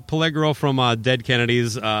 Pellegro from Dead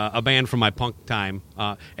Kennedys, a band from my punk time.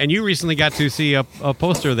 And you recently got to see a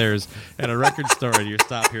poster of theirs at a record store at your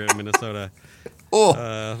stop here in Minnesota.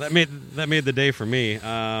 That made the day for me.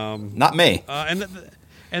 Not me.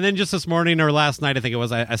 And then just this morning or last night, I think it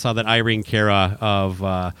was, I saw that Irene Cara of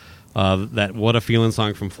that What a Feeling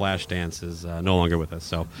song from Flashdance is no longer with us.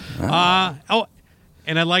 So,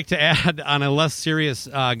 and I'd like to add on a less serious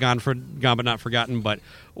Gone But Not Forgotten, but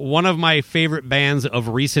one of my favorite bands of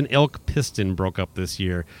recent ilk, Piston, broke up this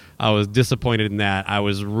year. I was disappointed in that. I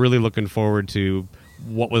was really looking forward to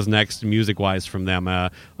what was next music-wise from them.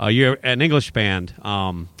 You're an English band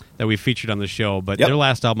that we featured on the show, but their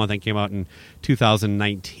last album, I think, came out in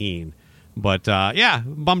 2019. But yeah,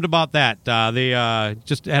 bummed about that. They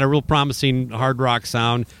just had a real promising hard rock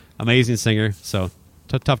sound, amazing singer. So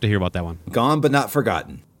tough to hear about that one. Gone but not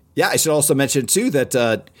forgotten. Yeah, I should also mention too that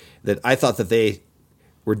that I thought that they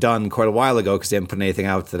were done quite a while ago because they haven't put anything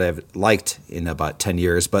out that I've liked in about 10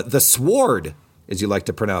 years. But The Sword, as you like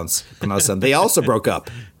to pronounce them, they also broke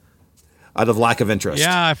up out of lack of interest.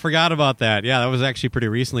 Yeah, I forgot about that. Yeah, that was actually pretty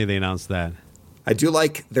recently they announced that. I do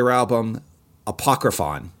like their album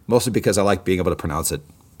Apocryphon, mostly because I like being able to pronounce it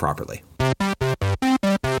properly.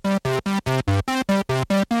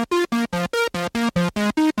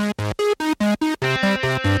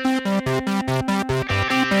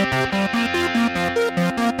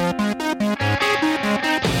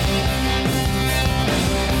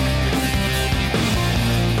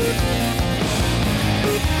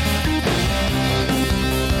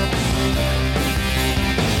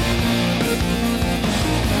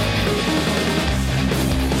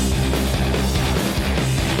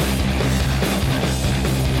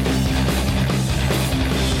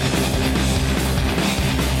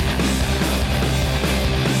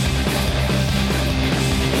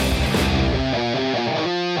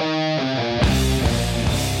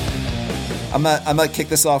 I'm gonna kick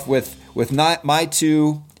this off with not my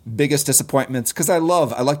two biggest disappointments because I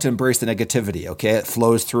like to embrace the negativity. Okay, it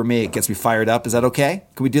flows through me. It gets me fired up. Is that okay?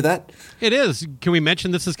 Can we do that? It is. Can we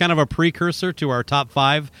mention this is kind of a precursor to our top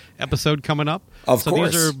 5 episode coming up? Of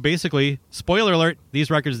course. These are basically, spoiler alert,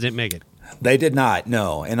 these records didn't make it. They did not,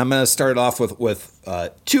 no. And I'm going to start off with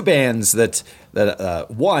two bands that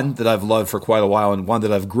one that I've loved for quite a while and one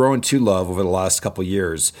that I've grown to love over the last couple of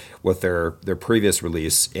years with their previous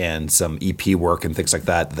release and some EP work and things like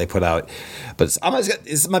that they put out. But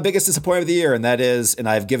it's my biggest disappointment of the year, and that is, and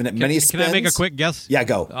I've given it many spins. Can I make a quick guess? Yeah,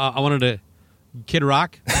 go. I wanted to Kid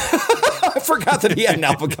Rock. I forgot that he had an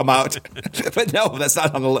album come out, but no, that's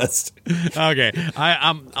not on the list. Okay,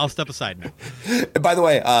 I'll step aside now. And by the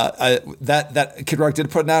way, that Kid Rock did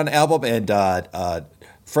put out an album, and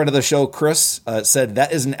friend of the show Chris said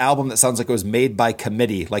that is an album that sounds like it was made by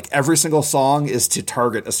committee. Like every single song is to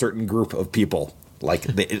target a certain group of people. Like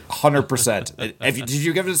 100%. Did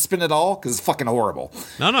you give it a spin at all? Because it's fucking horrible.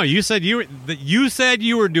 No. You said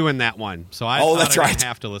you were doing that one. So I that's right.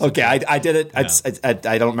 Have to listen. Okay, I did it. Yeah.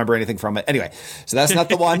 I don't remember anything from it. Anyway, so that's not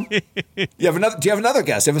the one. Do you have another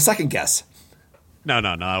guess? Do you have a second guess? No.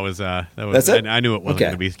 That was that's it? I knew it wasn't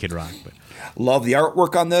going to be Kid Rock. But. Love the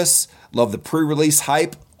artwork on this. Love the pre-release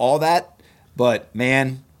hype. All that. But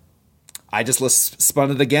man, I just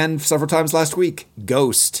spun it again several times last week.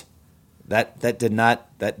 Ghost. That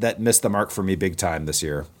missed the mark for me big time this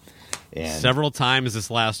year. And several times this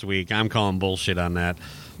last week. I'm calling bullshit on that.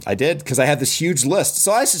 I did because I had this huge list.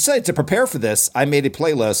 So I should say, to prepare for this, I made a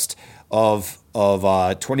playlist of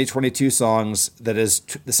 2022 songs that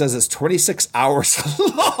says it's 26 hours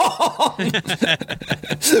long.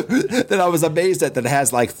 That I was amazed at, that it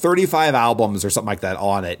has like 35 albums or something like that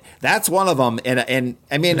on it. That's one of them. And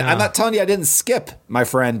I mean, yeah. I'm not telling you I didn't skip, my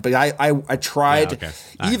friend, but I tried. Yeah, okay.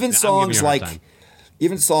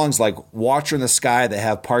 Even songs like Watcher in the Sky that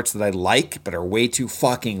have parts that I like but are way too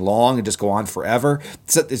fucking long and just go on forever.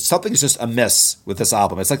 Something's just amiss with this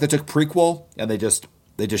album. It's like they took Prequel and they just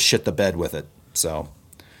shit the bed with it. So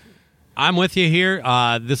I'm with you here.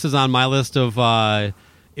 This is on my list of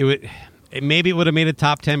maybe it would have made a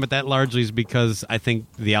top 10, but that largely is because I think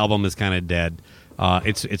the album is kind of dead.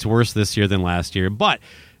 It's worse this year than last year, but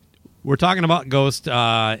we're talking about Ghost,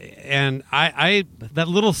 and I that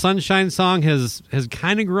Little Sunshine song has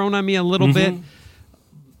kind of grown on me a little bit,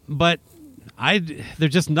 but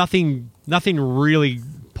there's just nothing really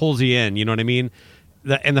pulls you in. You know what I mean?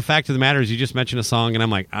 And the fact of the matter is, you just mentioned a song, and I'm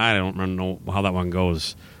like, I don't know how that one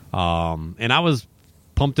goes. And I was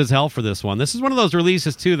pumped as hell for this one. This is one of those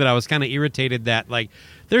releases, too, that I was kind of irritated that, like,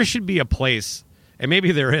 there should be a place, and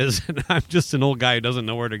maybe there is, and I'm just an old guy who doesn't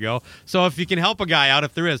know where to go. So if you can help a guy out,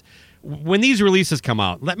 if there is, when these releases come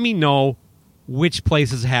out, let me know which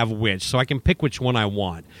places have which, so I can pick which one I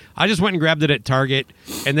want. I just went and grabbed it at Target,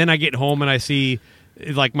 and then I get home and I see,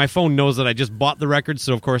 like, my phone knows that I just bought the record,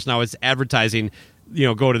 so of course now it's advertising,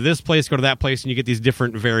 go to this place, go to that place, and you get these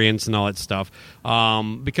different variants and all that stuff.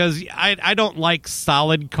 Because I don't like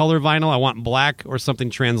solid color vinyl. I want black or something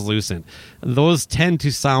translucent. Those tend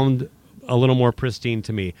to sound a little more pristine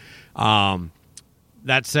to me.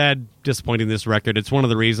 That said, disappointing this record. It's one of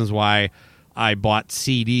the reasons why I bought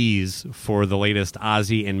CDs for the latest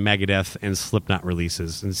Ozzy and Megadeth and Slipknot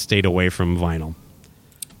releases and stayed away from vinyl.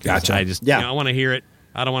 Gotcha. I just, I want to hear it.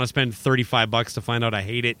 I don't want to spend $35 to find out I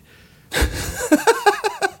hate it.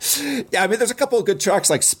 Yeah, I mean, there's a couple of good tracks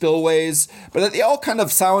like Spillways, but they all kind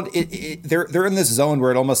of sound. They're in this zone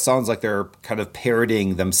where it almost sounds like they're kind of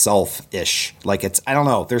parodying themselves ish. Like it's, I don't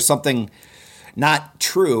know. There's something not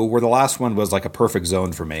true where the last one was like a perfect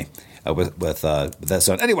zone for me with that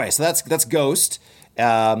zone. Anyway, so that's Ghost,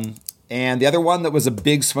 and the other one that was a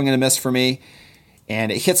big swing and a miss for me,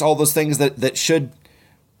 and it hits all those things that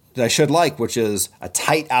I should like, which is a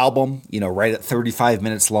tight album, right at 35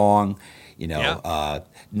 minutes long.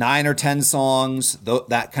 9 or 10 songs,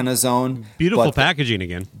 that kind of zone. Beautiful packaging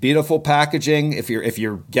again. Beautiful packaging. If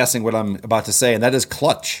you're guessing what I'm about to say, and that is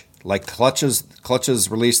Clutch. Like Clutch's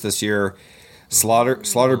release this year,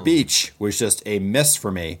 Slaughter Beach was just a miss for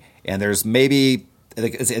me. And there's maybe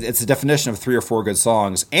it's a definition of 3 or 4 good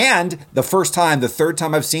songs. And the third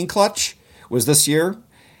time I've seen Clutch was this year.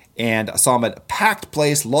 And I saw him at a packed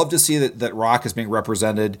place. Love to see that rock is being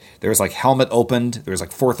represented. There was like Helmet opened. There was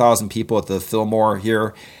like 4,000 people at the Fillmore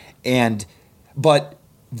here. But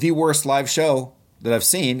the worst live show that I've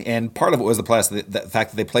seen, and part of it was the fact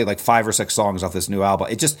that they played like 5 or 6 songs off this new album.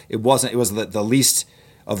 It was the least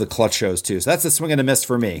of the Clutch shows too. So that's a swing and a miss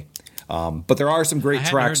for me. But there are some great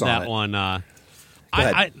tracks on it. That one.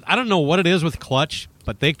 I don't know what it is with Clutch,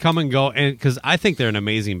 but they come and go, and because I think they're an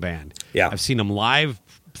amazing band. Yeah, I've seen them live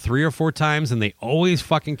 3 or 4 times, and they always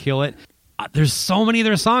fucking kill it. There's so many of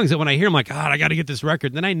their songs that when I hear them, I'm like, God, I got to get this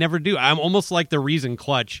record. And then I never do. I'm almost like the reason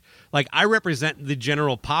Clutch. Like, I represent the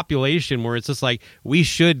general population where it's just like, we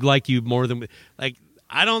should like you more than... Like,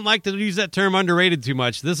 I don't like to use that term underrated too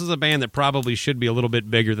much. This is a band that probably should be a little bit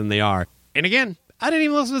bigger than they are. And again, I didn't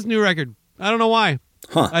even listen to this new record. I don't know why.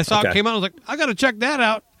 I saw it came out. I was like, I got to check that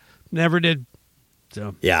out. Never did.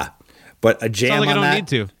 So yeah. But a jam sounds like on I don't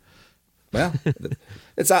that, need to. Well,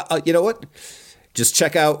 it's you know what? Just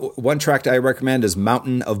check out one track that I recommend is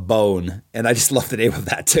Mountain of Bone, and I just love the name of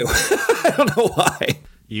that too. I don't know why.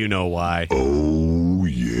 You know why. Oh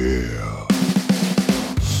yeah.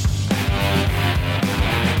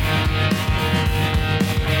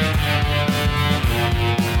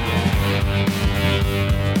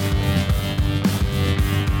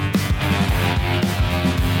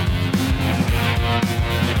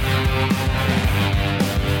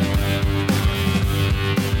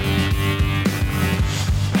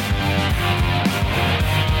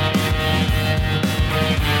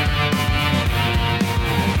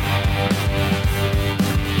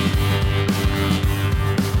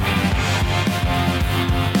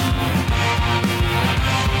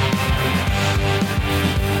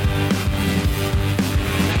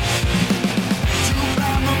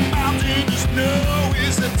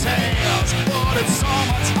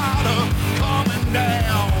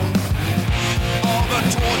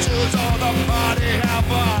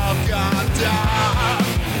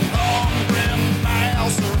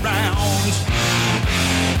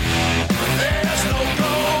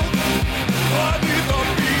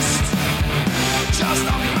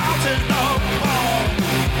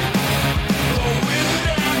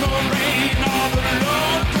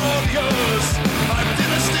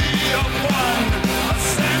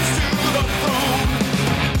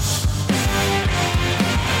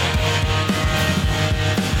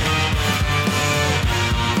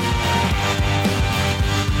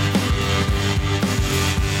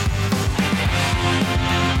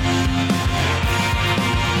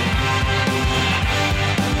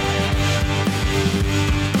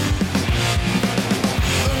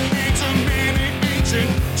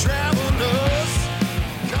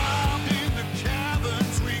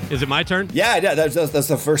 Is it my turn? Yeah. That's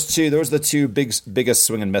the first two. Those are the two biggest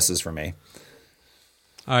swing and misses for me.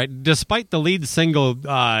 All right. Despite the lead single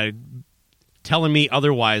telling me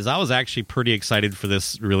otherwise, I was actually pretty excited for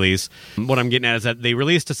this release. What I'm getting at is that they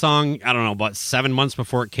released a song, I don't know, about 7 months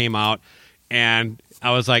before it came out, and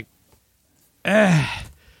I was like,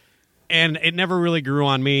 and it never really grew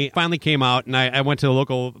on me. It finally came out, and I went to a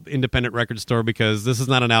local independent record store because this is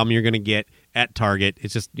not an album you're going to get at Target.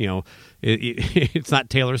 It's just, it's not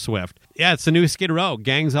Taylor Swift. Yeah, it's the new Skid Row.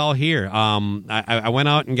 Gang's All Here. I went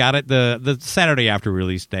out and got it the Saturday after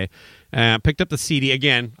release day. Picked up the CD.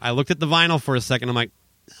 Again, I looked at the vinyl for a second. I'm like,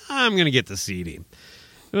 I'm going to get the CD.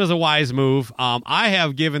 It was a wise move. I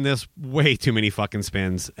have given this way too many fucking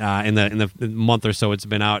spins in the month or so it's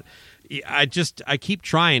been out. I keep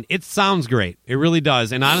trying. It sounds great. It really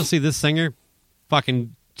does. And honestly, this singer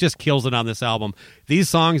fucking just kills it on this album. These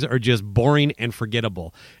songs are just boring and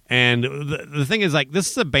forgettable. And the thing is, like,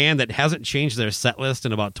 this is a band that hasn't changed their set list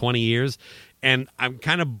in about 20 years. And I'm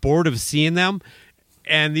kind of bored of seeing them.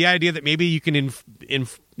 And the idea that maybe you can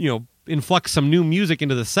influx some new music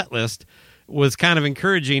into the set list was kind of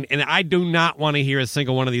encouraging. And I do not want to hear a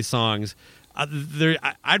single one of these songs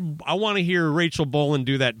I want to hear Rachel Bolan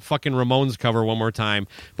do that fucking Ramones cover one more time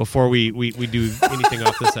before we do anything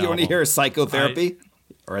off this album. You want to hear Psychotherapy?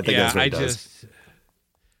 I think that's what it does.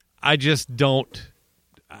 I just don't.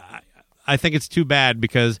 I think it's too bad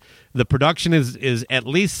because the production is at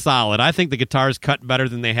least solid. I think the guitars cut better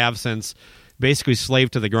than they have since basically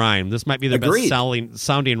Slave to the Grind. This might be the best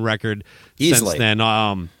sounding record easily since then.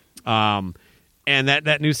 And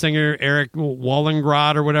that new singer Eric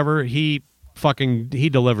Wallengrad or whatever, he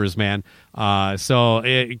delivers, man. So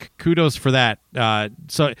kudos for that.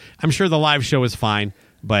 So I'm sure the live show is fine,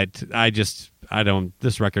 but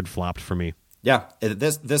this record flopped for me. Yeah,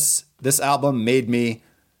 this album made me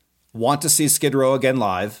want to see Skid Row again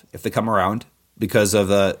live if they come around because of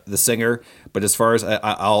the singer. But as far as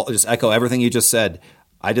I'll just echo everything you just said.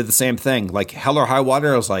 I did the same thing. Like Hell or High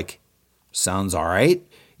Water, I was like, sounds all right.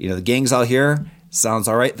 The Gang's Out Here sounds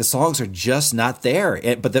all right. The songs are just not there.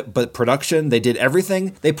 But production, they did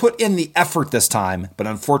everything. They put in the effort this time, but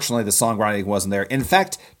unfortunately the songwriting wasn't there. In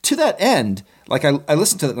fact, to that end, like I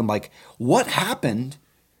listened to it and I'm like, what happened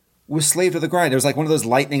with Slave to the Grind? It was like one of those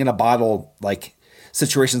lightning in a bottle like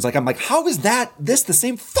situations. Like I'm like, how is this the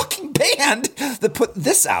same fucking band that put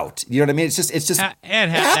this out? You know what I mean? It's just that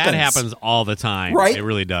happens all the time, right? It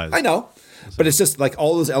really does. I know, but it's just like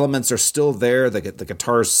all those elements are still there. The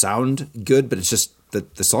guitars sound good, but it's just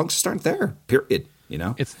the songs just aren't there. Period.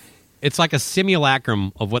 It's like a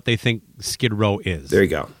simulacrum of what they think Skid Row is. There you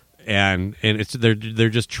go. And they're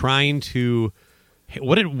just trying to.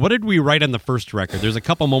 What did we write on the first record? There's a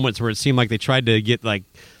couple moments where it seemed like they tried to get like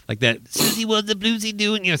that Susie was the bluesy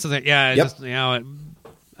dude, So yep.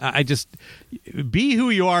 I just be who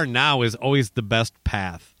you are now is always the best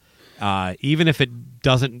path. Even if it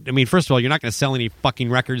doesn't. I mean, first of all, you're not going to sell any fucking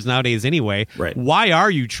records nowadays anyway. Right? Why are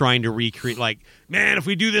you trying to recreate? Like, man, if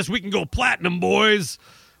we do this, we can go platinum, boys.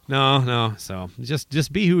 No. So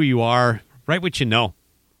just be who you are. Write what you know.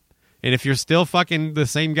 And if you're still fucking the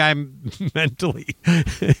same guy mentally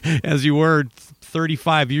as you were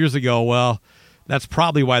 35 years ago, well, that's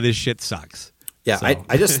probably why this shit sucks. Yeah, so.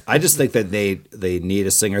 I just think that they need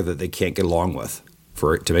a singer that they can't get along with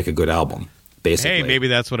to make a good album. Basically, hey, maybe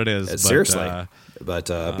that's what it is. Seriously, but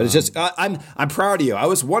it's just I'm proud of you. I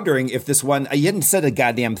was wondering if this one you hadn't said a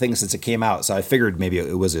goddamn thing since it came out, so I figured maybe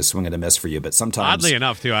it was a swing and a miss for you. But sometimes, oddly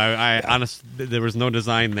enough, too, I honestly there was no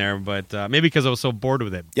design there, but maybe because I was so bored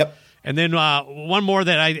with it. Yep. And then one more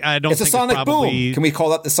that I don't. It's think a Sonic is probably, Boom. Can we call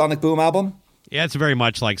that the Sonic Boom album? Yeah, it's very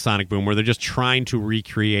much like Sonic Boom, where they're just trying to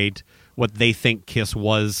recreate what they think Kiss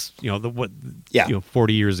was,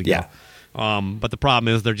 40 years ago. Yeah. But the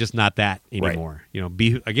problem is they're just not that anymore.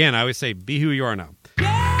 Right. I always say, be who you are now.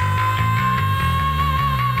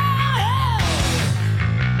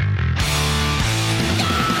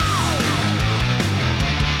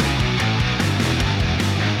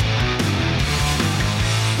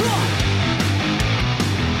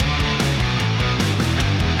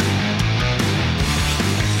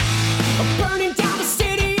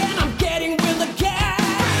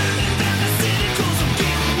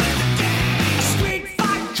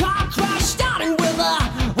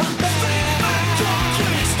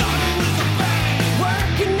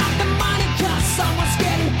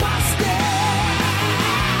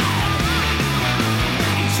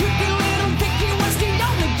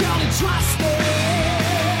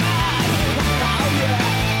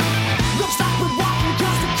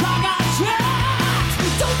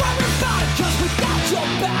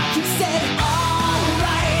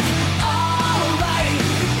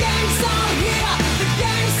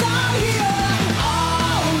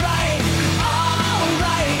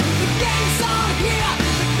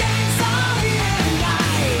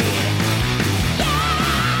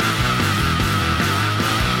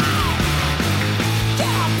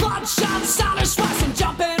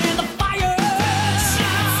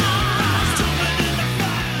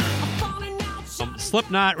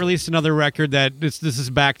 Slipknot released another record that this is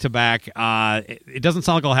back to back. It doesn't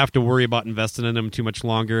sound like I'll have to worry about investing in them too much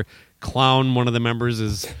longer. Clown, one of the members,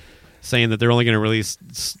 is saying that they're only going to release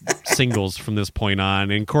singles from this point on.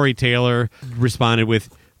 And Corey Taylor responded with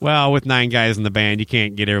 9 guys in the band, you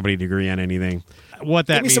can't get everybody to agree on anything. What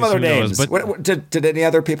that means, give me some other names. Knows, but what, did any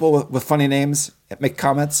other people with funny names make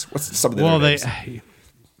comments? What's some of the other names?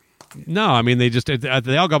 No, I mean they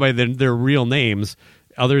all go by their real names,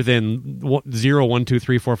 other than 0, 1, 2,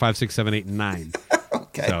 3, 4, 5, 6, 7, 8, and 9.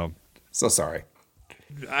 Okay. So sorry.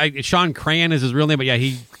 Sean Crahan is his real name, but yeah,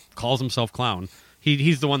 he calls himself Clown.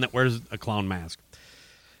 He's the one that wears a clown mask.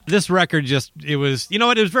 This record it was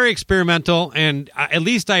very experimental, and at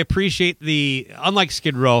least I appreciate unlike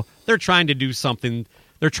Skid Row, they're trying to do something.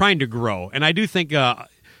 They're trying to grow, and I do think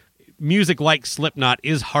music like Slipknot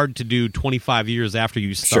is hard to do 25 years after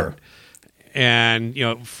you start. Sure. And,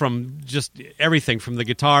 from just everything from the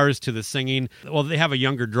guitars to the singing. Well, they have a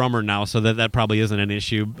younger drummer now, so that probably isn't an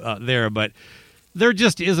issue there. But there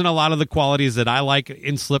just isn't a lot of the qualities that I like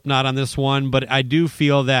in Slipknot on this one. But I do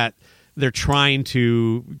feel that they're trying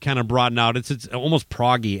to kind of broaden out. It's almost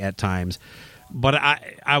proggy at times. But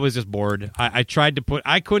I was just bored. I tried to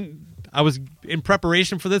I was in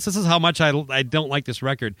preparation for this. This is how much I don't like this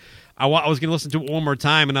record. I was going to listen to it one more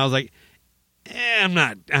time, and I was like, I'm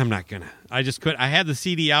not gonna. I just couldn't. I had the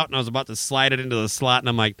CD out and I was about to slide it into the slot, and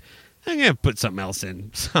I'm like, I'm gonna put something else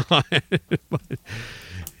in. So,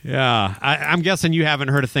 yeah, I'm guessing you haven't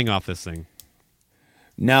heard a thing off this thing.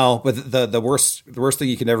 No, but the worst thing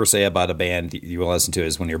you can ever say about a band you will listen to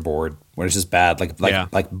is when you're bored, when it's just bad.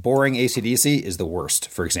 Like boring AC/DC is the worst.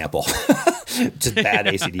 For example, just bad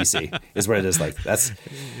AC/DC is what it is. Like that's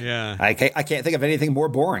I can't think of anything more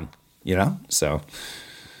boring. So.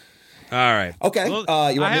 All right. Okay.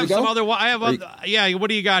 Well, you want me to go? What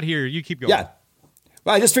do you got here? You keep going. Yeah.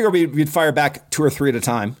 Well, I just figured we'd fire back 2 or 3 at a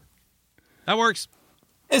time. That works.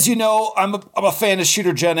 As you know, I'm a fan of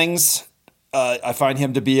Shooter Jennings. I find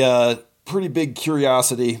him to be a pretty big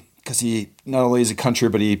curiosity because he not only is a country,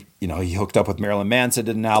 but he hooked up with Marilyn Manson,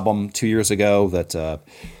 did an album 2 years ago that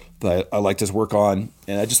I liked his work on,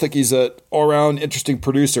 and I just think he's an all-around interesting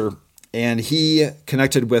producer. And he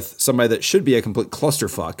connected with somebody that should be a complete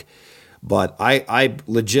clusterfuck. But I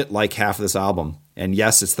legit like half of this album. And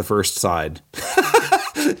yes, it's the first side.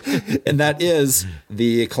 And that is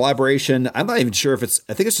the collaboration. I'm not even sure I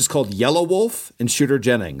think it's just called Yellow Wolf and Shooter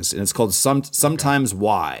Jennings. And it's called Sometimes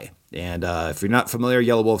Why. And if you're not familiar,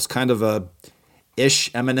 Yellow Wolf's kind of a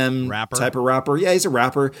ish Eminem type of rapper. Yeah, he's a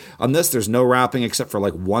rapper. On this, there's no rapping except for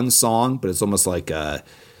like one song, but it's almost like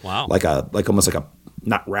almost like a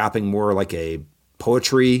not rapping, more like a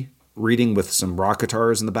poetry reading with some rock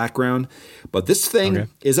guitars in the background. But this thing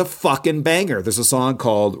is a fucking banger. There's a song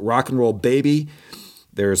called Rock and Roll Baby.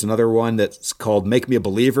 There's another one that's called Make Me a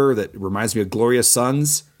Believer that reminds me of Glorious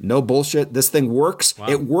Sons. No bullshit. This thing works. Wow.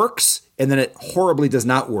 It works, and then it horribly does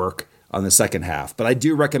not work on the second half. But I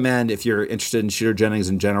do recommend, if you're interested in Shooter Jennings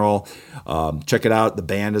in general, check it out. The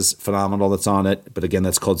band is phenomenal that's on it. But again,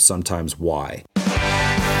 that's called Sometimes Why.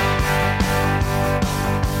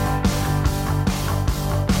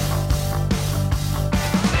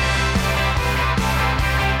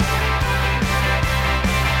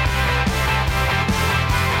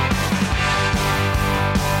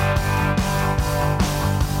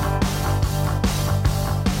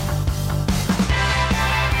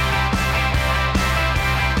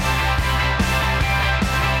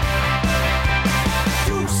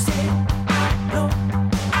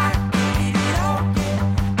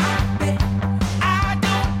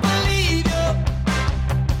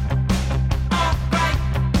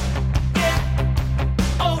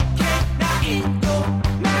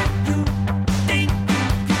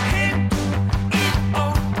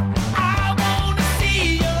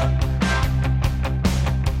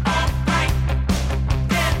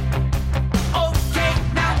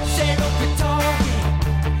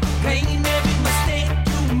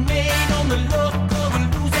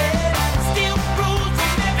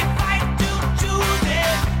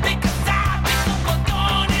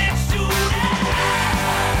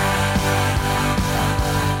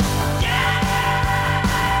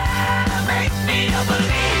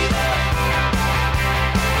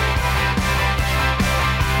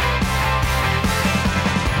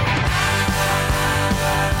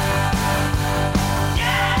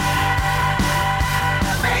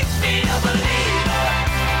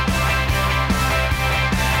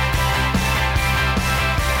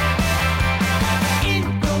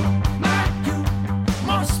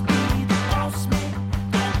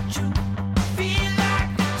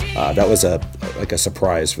 That was a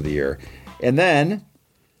surprise for the year. And then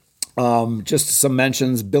just some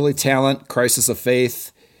mentions. Billy Talent, Crisis of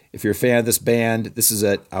Faith. If you're a fan of this band, this is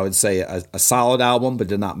I would say a solid album, but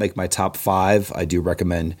did not make my top 5. I do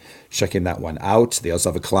recommend checking that one out. They also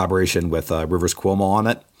have a collaboration with Rivers Cuomo on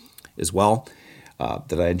it as well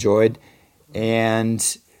that I enjoyed.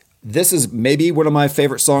 And this is maybe one of my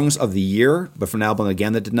favorite songs of the year, but from an album,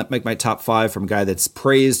 again, that did not make my top 5, from a guy that's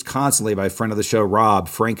praised constantly by a friend of the show, Rob,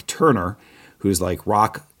 Frank Turner, who's like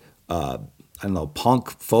rock,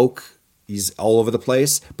 punk, folk. He's all over the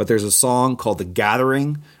place. But there's a song called The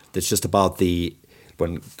Gathering that's just about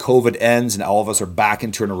when COVID ends and all of us are back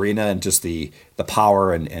into an arena and just the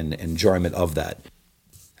power and enjoyment of that.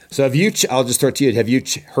 So I'll just throw it to you. Have you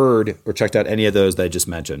heard or checked out any of those that I just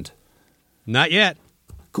mentioned? Not yet.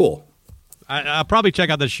 Cool. I'll probably check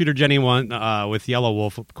out the Shooter Jenny one with Yellow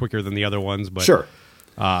Wolf quicker than the other ones, but sure.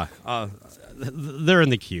 They're in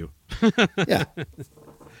the queue. Yeah.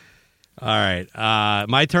 All right.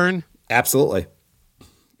 My turn? Absolutely.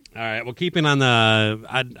 All right. Well, keeping on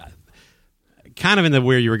kind of in the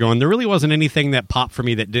where you were going, there really wasn't anything that popped for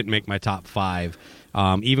me that didn't make my top 5.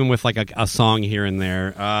 Even with like a song here and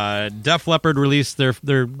there. Def Leppard released their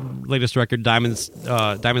latest record, Diamond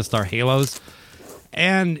Star Halos,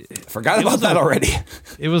 and forgot about that already.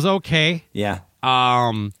 It was okay. Yeah.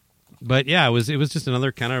 But yeah, it was just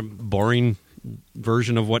another kind of boring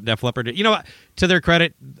version of what Def Leppard did. You know what? To their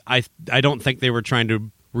credit, I don't think they were trying to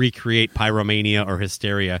recreate Pyromania or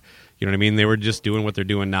Hysteria. You know what I mean? They were just doing what they're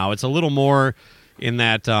doing now. It's a little more in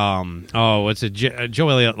that Joe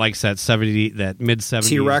Elliott likes that mid-70s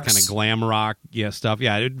T-Rex kind of glam rock stuff.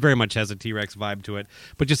 Yeah, it very much has a T-Rex vibe to it,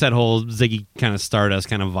 but just that whole Ziggy kind of Stardust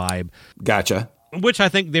kind of vibe. Gotcha. Which I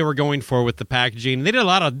think they were going for with the packaging. They did a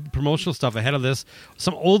lot of promotional stuff ahead of this.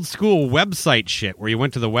 Some old school website shit where you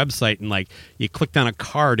went to the website and like you clicked on a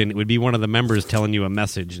card and it would be one of the members telling you a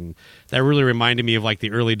message. And that really reminded me of like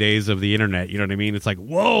the early days of the internet. You know what I mean? It's like,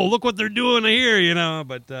 whoa, look what they're doing here, you know.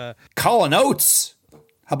 But Colin Oates.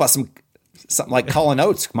 How about something like Colin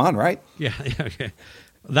Oates? Come on, right? Yeah. Okay.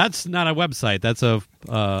 That's not a website. That's a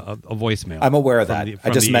voicemail. I'm aware of that. I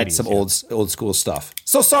just meant 80s, some old school stuff.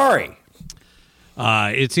 So sorry.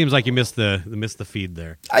 It seems like you missed the feed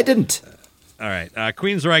there. I didn't. All right.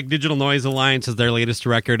 Queensryche Digital Noise Alliance is their latest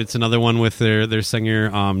record. It's another one with their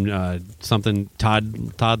singer, Todd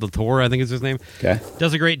Latour, I think is his name. Okay.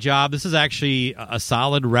 Does a great job. This is actually a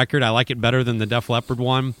solid record. I like it better than the Def Leppard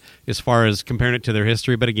one as far as comparing it to their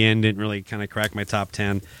history, but again, didn't really kind of crack my top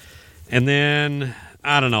 10. And then,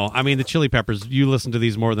 I don't know. I mean, the Chili Peppers, you listened to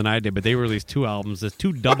these more than I did, but they released 2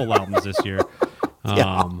 double albums this year.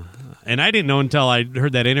 Yeah. And I didn't know until I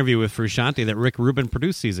heard that interview with Frusciante that Rick Rubin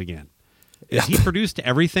produced these again. Has he produced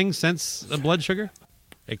everything since Blood Sugar?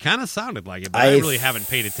 It kind of sounded like it, but I really haven't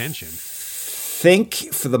paid attention. Think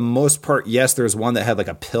for the most part, yes, there's one that had like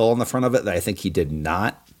a pill on the front of it that I think he did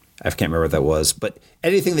not. I can't remember what that was. But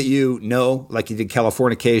anything that you know, like he did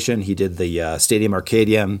Californication, he did the Stadium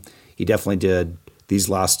Arcadium, he definitely did these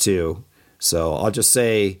last 2. So I'll just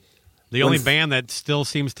say... The only band that still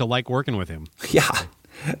seems to like working with him. Yeah.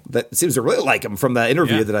 That seems to really like him from the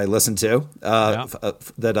interview that I listened to. I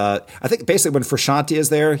think basically when Frusciante is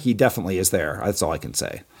there, he definitely is there. That's all I can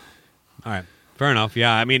say. All right. Fair enough.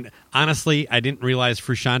 Yeah. I mean, honestly, I didn't realize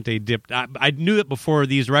Frusciante dipped. I knew that before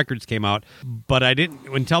these records came out, but I didn't,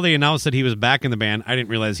 until they announced that he was back in the band, I didn't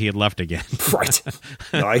realize he had left again. Right.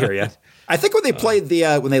 No, I hear you. I think when they played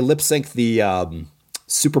when they lip synced the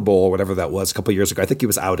Super Bowl or whatever that was a couple years ago, I think he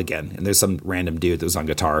was out again. And there's some random dude that was on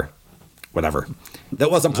guitar. Whatever. That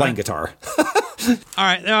wasn't playing guitar. All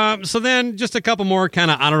right. So then just a couple more kind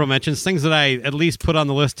of honorable mentions, things that I at least put on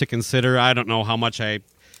the list to consider. I don't know how much I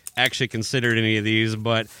actually considered any of these,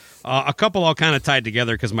 but a couple all kind of tied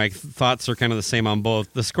together because my thoughts are kind of the same on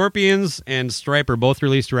both. The Scorpions and Stryper both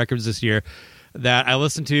released records this year that I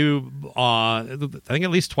listened to, I think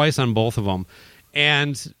at least twice on both of them.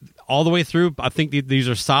 And all the way through, I think these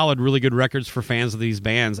are solid, really good records for fans of these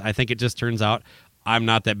bands. I think it just turns out I'm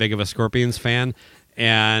not that big of a Scorpions fan.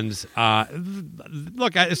 And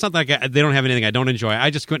look, it's not like they don't have anything I don't enjoy.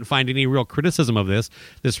 I just couldn't find any real criticism of this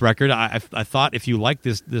record. I thought if you like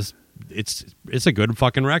this, it's a good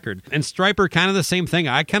fucking record. And Stryper, kind of the same thing.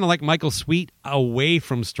 I kind of like Michael Sweet away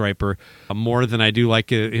from Stryper more than I do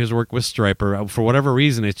like his work with Stryper. For whatever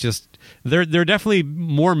reason, it's just they're definitely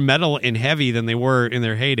more metal and heavy than they were in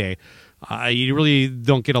their heyday. You really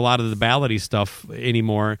don't get a lot of the ballady stuff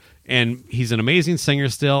anymore. And he's an amazing singer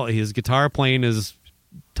still. His guitar playing is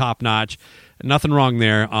top notch. Nothing wrong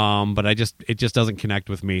there. But it just doesn't connect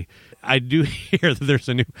with me. I do hear that there's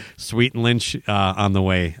a new Sweet and Lynch on the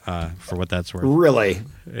way, for what that's worth. Really?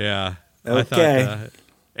 Yeah. Okay. I thought,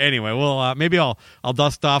 anyway, well, maybe I'll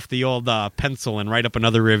dust off the old pencil and write up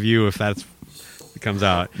another review if it comes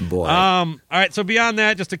out. Boy. All right, so beyond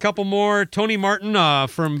that, just a couple more. Tony Martin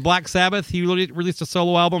from Black Sabbath, he released a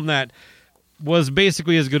solo album that was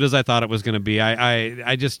basically as good as I thought it was going to be.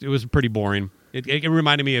 It was pretty boring. It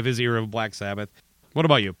reminded me of his era of Black Sabbath. What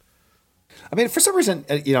about you? I mean, for some reason,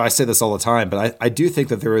 I say this all the time, but I do think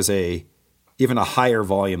that there is even a higher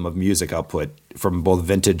volume of music output from both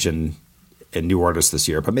vintage and new artists this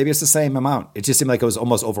year, but maybe it's the same amount. It just seemed like it was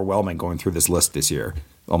almost overwhelming going through this list this year.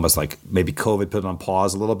 Almost like maybe COVID put it on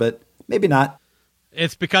pause a little bit. Maybe not.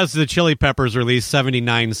 It's because the Chili Peppers released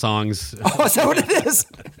 79 songs. Oh, is that what it is?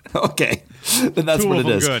 Okay. Then that's what it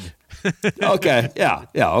is. Good. Okay. Yeah.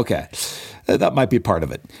 Okay. That might be part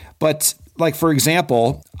of it. But like, for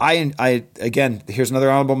example, I again, here's another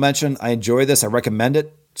honorable mention. I enjoy this. I recommend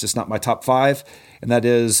it. It's just not my top 5. And that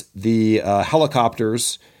is the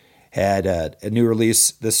Helicopters had a new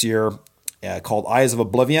release this year called Eyes of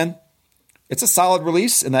Oblivion. It's a solid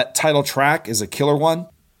release, and that title track is a killer one.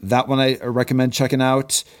 That one I recommend checking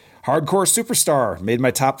out. Hardcore Superstar made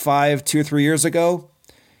my top 5 2 or 3 years ago.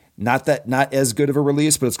 Not as good of a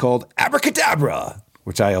release, but it's called Abracadabra,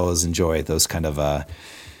 which I always enjoy, those kind of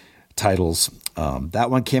titles. That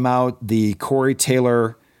one came out. The Corey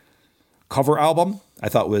Taylor cover album I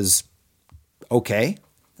thought was okay.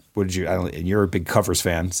 What did you? And you're a big covers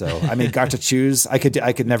fan, so I mean, got to choose. I could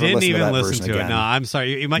never Didn't listen even to that listen version to again. it. No, I'm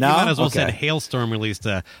sorry. You might as well said Hailstorm released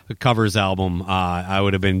a covers album. I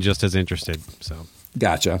would have been just as interested. So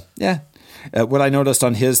gotcha. Yeah. What I noticed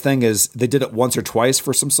on his thing is they did it once or twice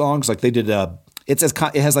for some songs. Like they did it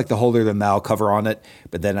has like the Holier Than Thou cover on it,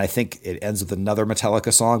 but then I think it ends with another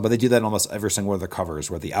Metallica song. But they do that in almost every single one of their covers,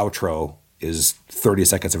 where the outro is 30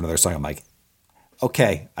 seconds of another song. I'm like,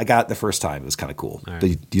 okay, I got it the first time. It was kind of cool. Right. But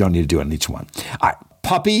you don't need to do it on each one. All right,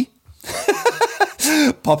 Puppy.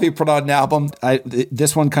 Puppy put out an album.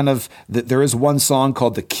 This one there is one song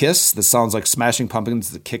called The Kiss that sounds like Smashing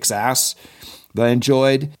Pumpkins that kicks ass that I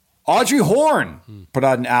enjoyed. Audrey Horne put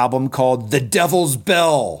out an album called The Devil's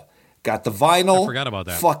Bell. Got the vinyl. I forgot about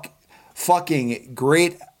that. Fucking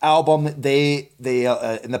great album. They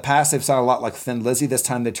in the past they've sounded a lot like Thin Lizzy. This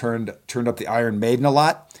time they turned up the Iron Maiden a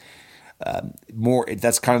lot.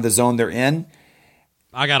 That's kind of the zone they're in.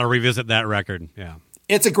 I got to revisit that record. Yeah.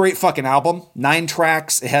 It's a great fucking album. 9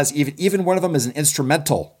 tracks. It has even one of them is an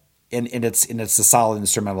instrumental, and it's a solid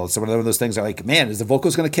instrumental. It's one of those things that like, man, is the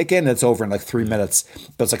vocals going to kick in? And it's over in like 3 minutes.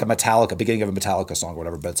 But it's like a beginning of a Metallica song or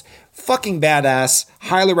whatever. But it's fucking badass.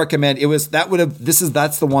 Highly recommend. That's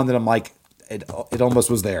the one that I'm like, it almost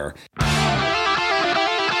was there.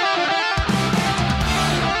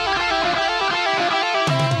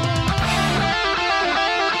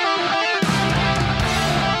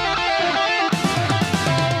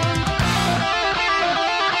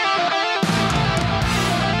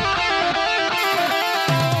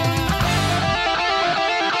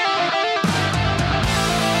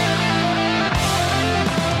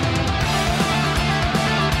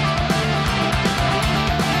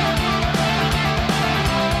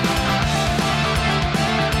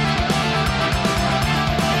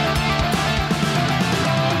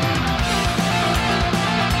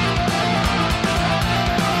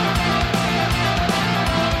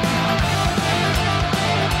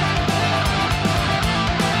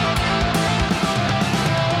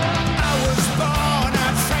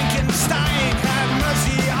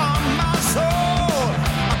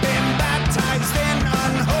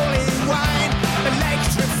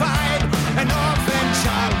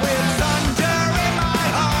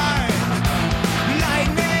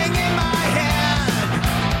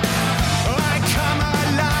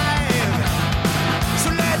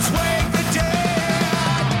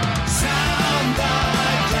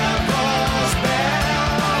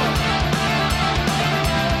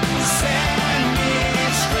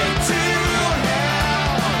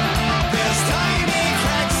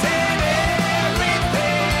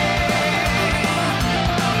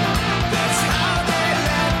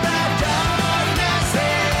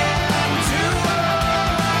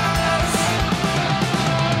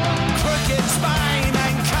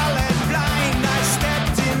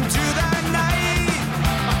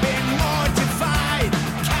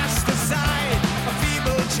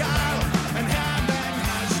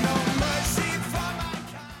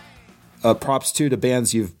 Props to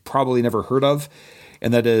bands you've probably never heard of.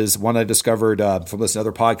 And that is one I discovered from listening to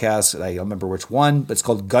other podcasts. I don't remember which one, but it's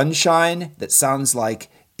called Gunshine. That sounds like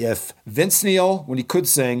if Vince Neil, when he could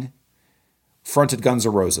sing, fronted Guns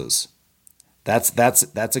N' Roses.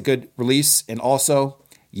 That's a good release. And also,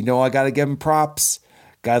 I got to give him props.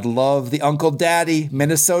 God love the Uncle Daddy,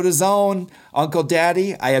 Minnesota's own Uncle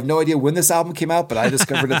Daddy. I have no idea when this album came out, but I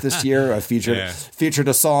discovered it this year. I featured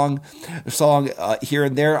a song here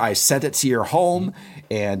and there. I sent it to your home,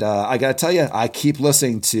 and I got to tell you, I keep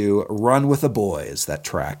listening to "Run with the Boys," that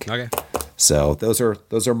track. Okay. So those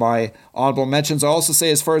are my honorable mentions. I also say,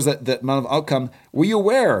 as far as that amount of outcome, were you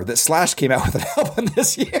aware that Slash came out with an album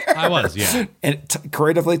this year? I was, yeah. And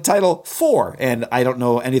creatively titled 4, and I don't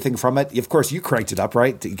know anything from it. Of course, you cranked it up,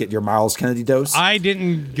 right, to get your Miles Kennedy dose? I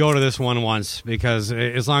didn't go to this one once because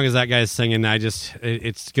as long as that guy's singing,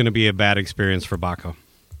 it's going to be a bad experience for Baco.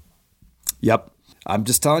 Yep. I'm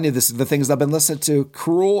just telling you, this is the things I've been listening to.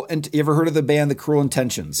 Cruel, and you ever heard of the band The Cruel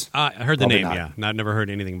Intentions? I heard the name, yeah. I've never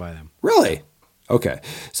heard anything by them. Really? Okay.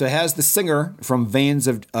 So it has the singer from Veins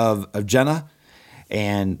of Jenna,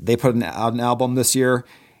 and they put out an album this year,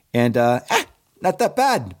 and not that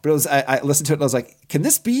bad. But it was, I listened to it and I was like, can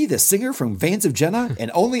this be the singer from Veins of Jenna? And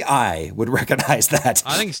only I would recognize that.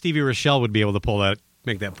 I think Stevie Rochelle would be able to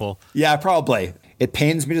make that pull. Yeah, probably. It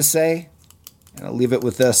pains me to say, and I'll leave it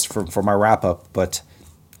with this for my wrap up, but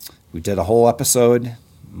we did a whole episode,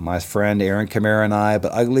 my friend Aaron Kamara and I,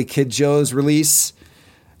 but Ugly Kid Joe's release,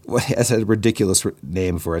 what has a ridiculous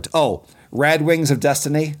name for it. Oh, Rad Wings of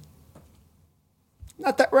Destiny.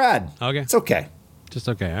 Not that rad. Okay. It's okay. Just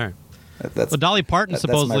okay. All right. Well, Dolly Parton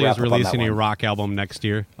supposedly is releasing a rock album next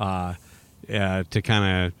year to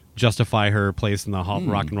kind of justify her place in the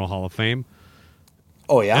Rock and Roll Hall of Fame.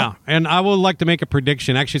 Oh, yeah? And I would like to make a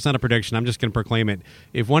prediction. Actually, it's not a prediction. I'm just going to proclaim it.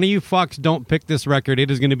 If one of you fucks don't pick this record,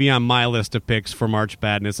 it is going to be on my list of picks for March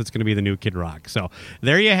Madness. It's going to be the new Kid Rock. So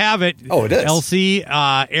there you have it. Oh, it is. LC,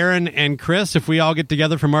 Aaron, and Chris, if we all get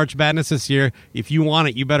together for March Madness this year, if you want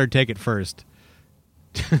it, you better take it first.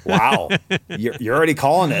 Wow. You're already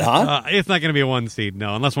calling it, huh? It's not going to be a 1 seed,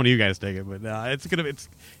 no, unless one of you guys take it. But it's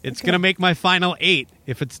going to make my final 8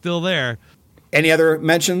 if it's still there. Any other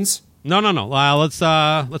mentions? No.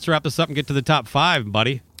 Let's wrap this up and get to the top 5,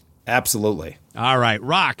 buddy. Absolutely. All right.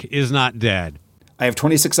 Rock is not dead. I have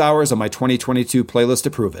 26 hours on my 2022 playlist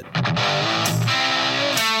to prove it.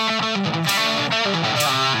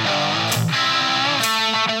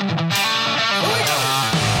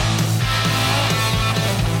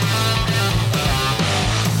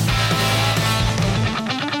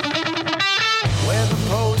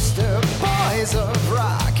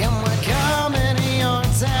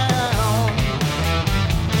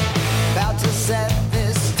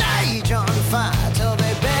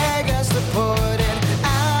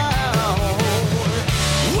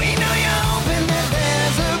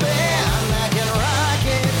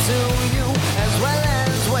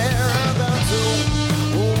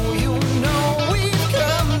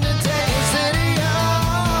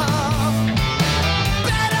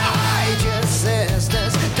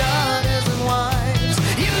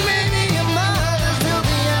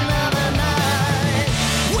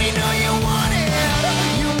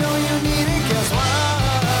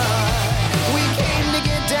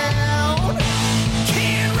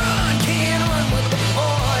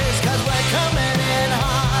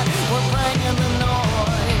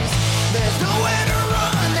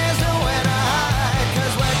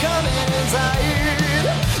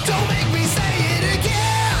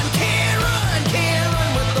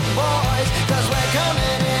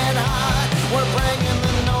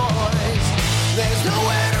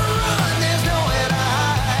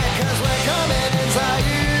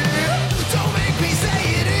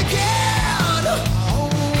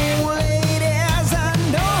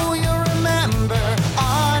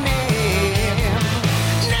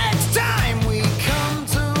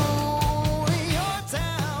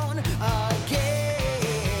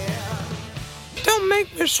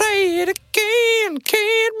 Say it again,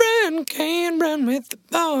 can't run with the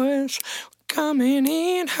boys. We're coming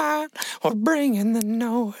in hot, we're bringing the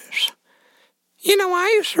noise. You know, I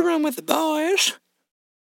used to run with the boys.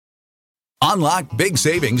 Unlock big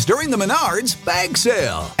savings during the Menards Bag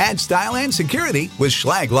Sale. Add style and security with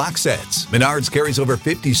Schlage lock sets. Menards carries over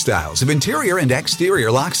 50 styles of interior and exterior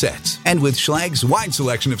lock sets. And with Schlage's wide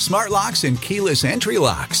selection of smart locks and keyless entry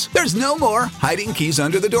locks, there's no more hiding keys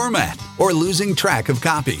under the doormat or losing track of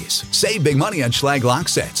copies. Save big money on Schlage lock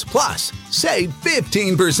sets. Plus, save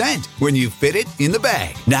 15% when you fit it in the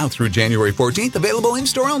bag. Now through January 14th, available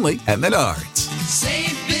in-store only at Menards.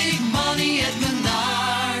 Save big money at Menards.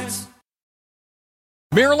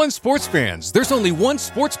 Maryland sports fans, there's only one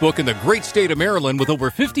sports book in the great state of Maryland with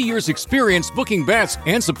over 50 years experience booking bets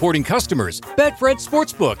and supporting customers. Betfred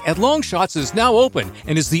Sportsbook at Longshots is now open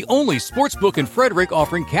and is the only sports book in Frederick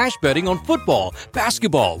offering cash betting on football,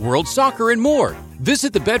 basketball, world soccer, and more.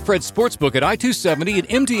 Visit the Betfred Sportsbook at I-270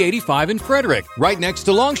 and MD-85 in Frederick, right next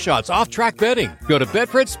to Longshots off-track betting. Go to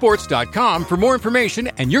BetfredSports.com for more information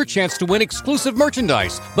and your chance to win exclusive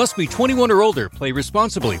merchandise. Must be 21 or older. Play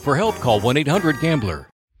responsibly. For help, call 1-800-GAMBLER.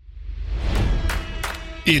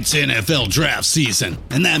 It's NFL draft season,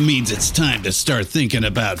 and that means it's time to start thinking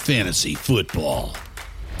about fantasy football.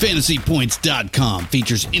 FantasyPoints.com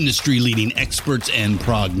features industry-leading experts and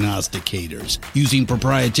prognosticators using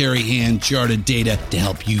proprietary hand-charted data to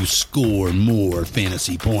help you score more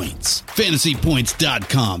fantasy points.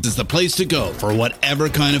 FantasyPoints.com is the place to go for whatever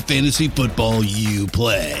kind of fantasy football you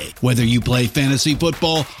play. Whether you play fantasy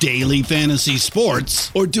football, daily fantasy sports,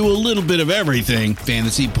 or do a little bit of everything,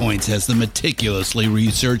 Fantasy Points has the meticulously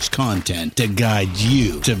researched content to guide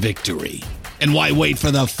you to victory. And why wait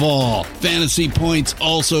for the fall? Fantasy Points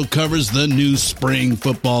also covers the new spring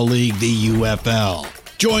football league, the UFL.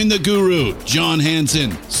 Join the guru, John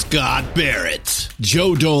Hansen, Scott Barrett,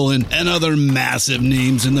 Joe Dolan, and other massive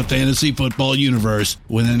names in the fantasy football universe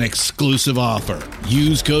with an exclusive offer.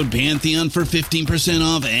 Use code Pantheon for 15%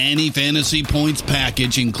 off any Fantasy Points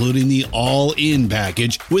package, including the all-in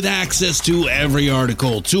package, with access to every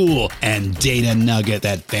article, tool, and data nugget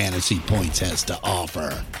that Fantasy Points has to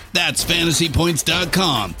offer. That's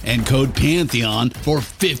fantasypoints.com and code Pantheon for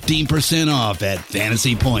 15% off at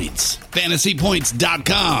Fantasy Points.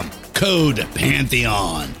 Fantasypoints.com. Code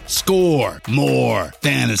Pantheon. Score more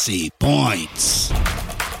fantasy points.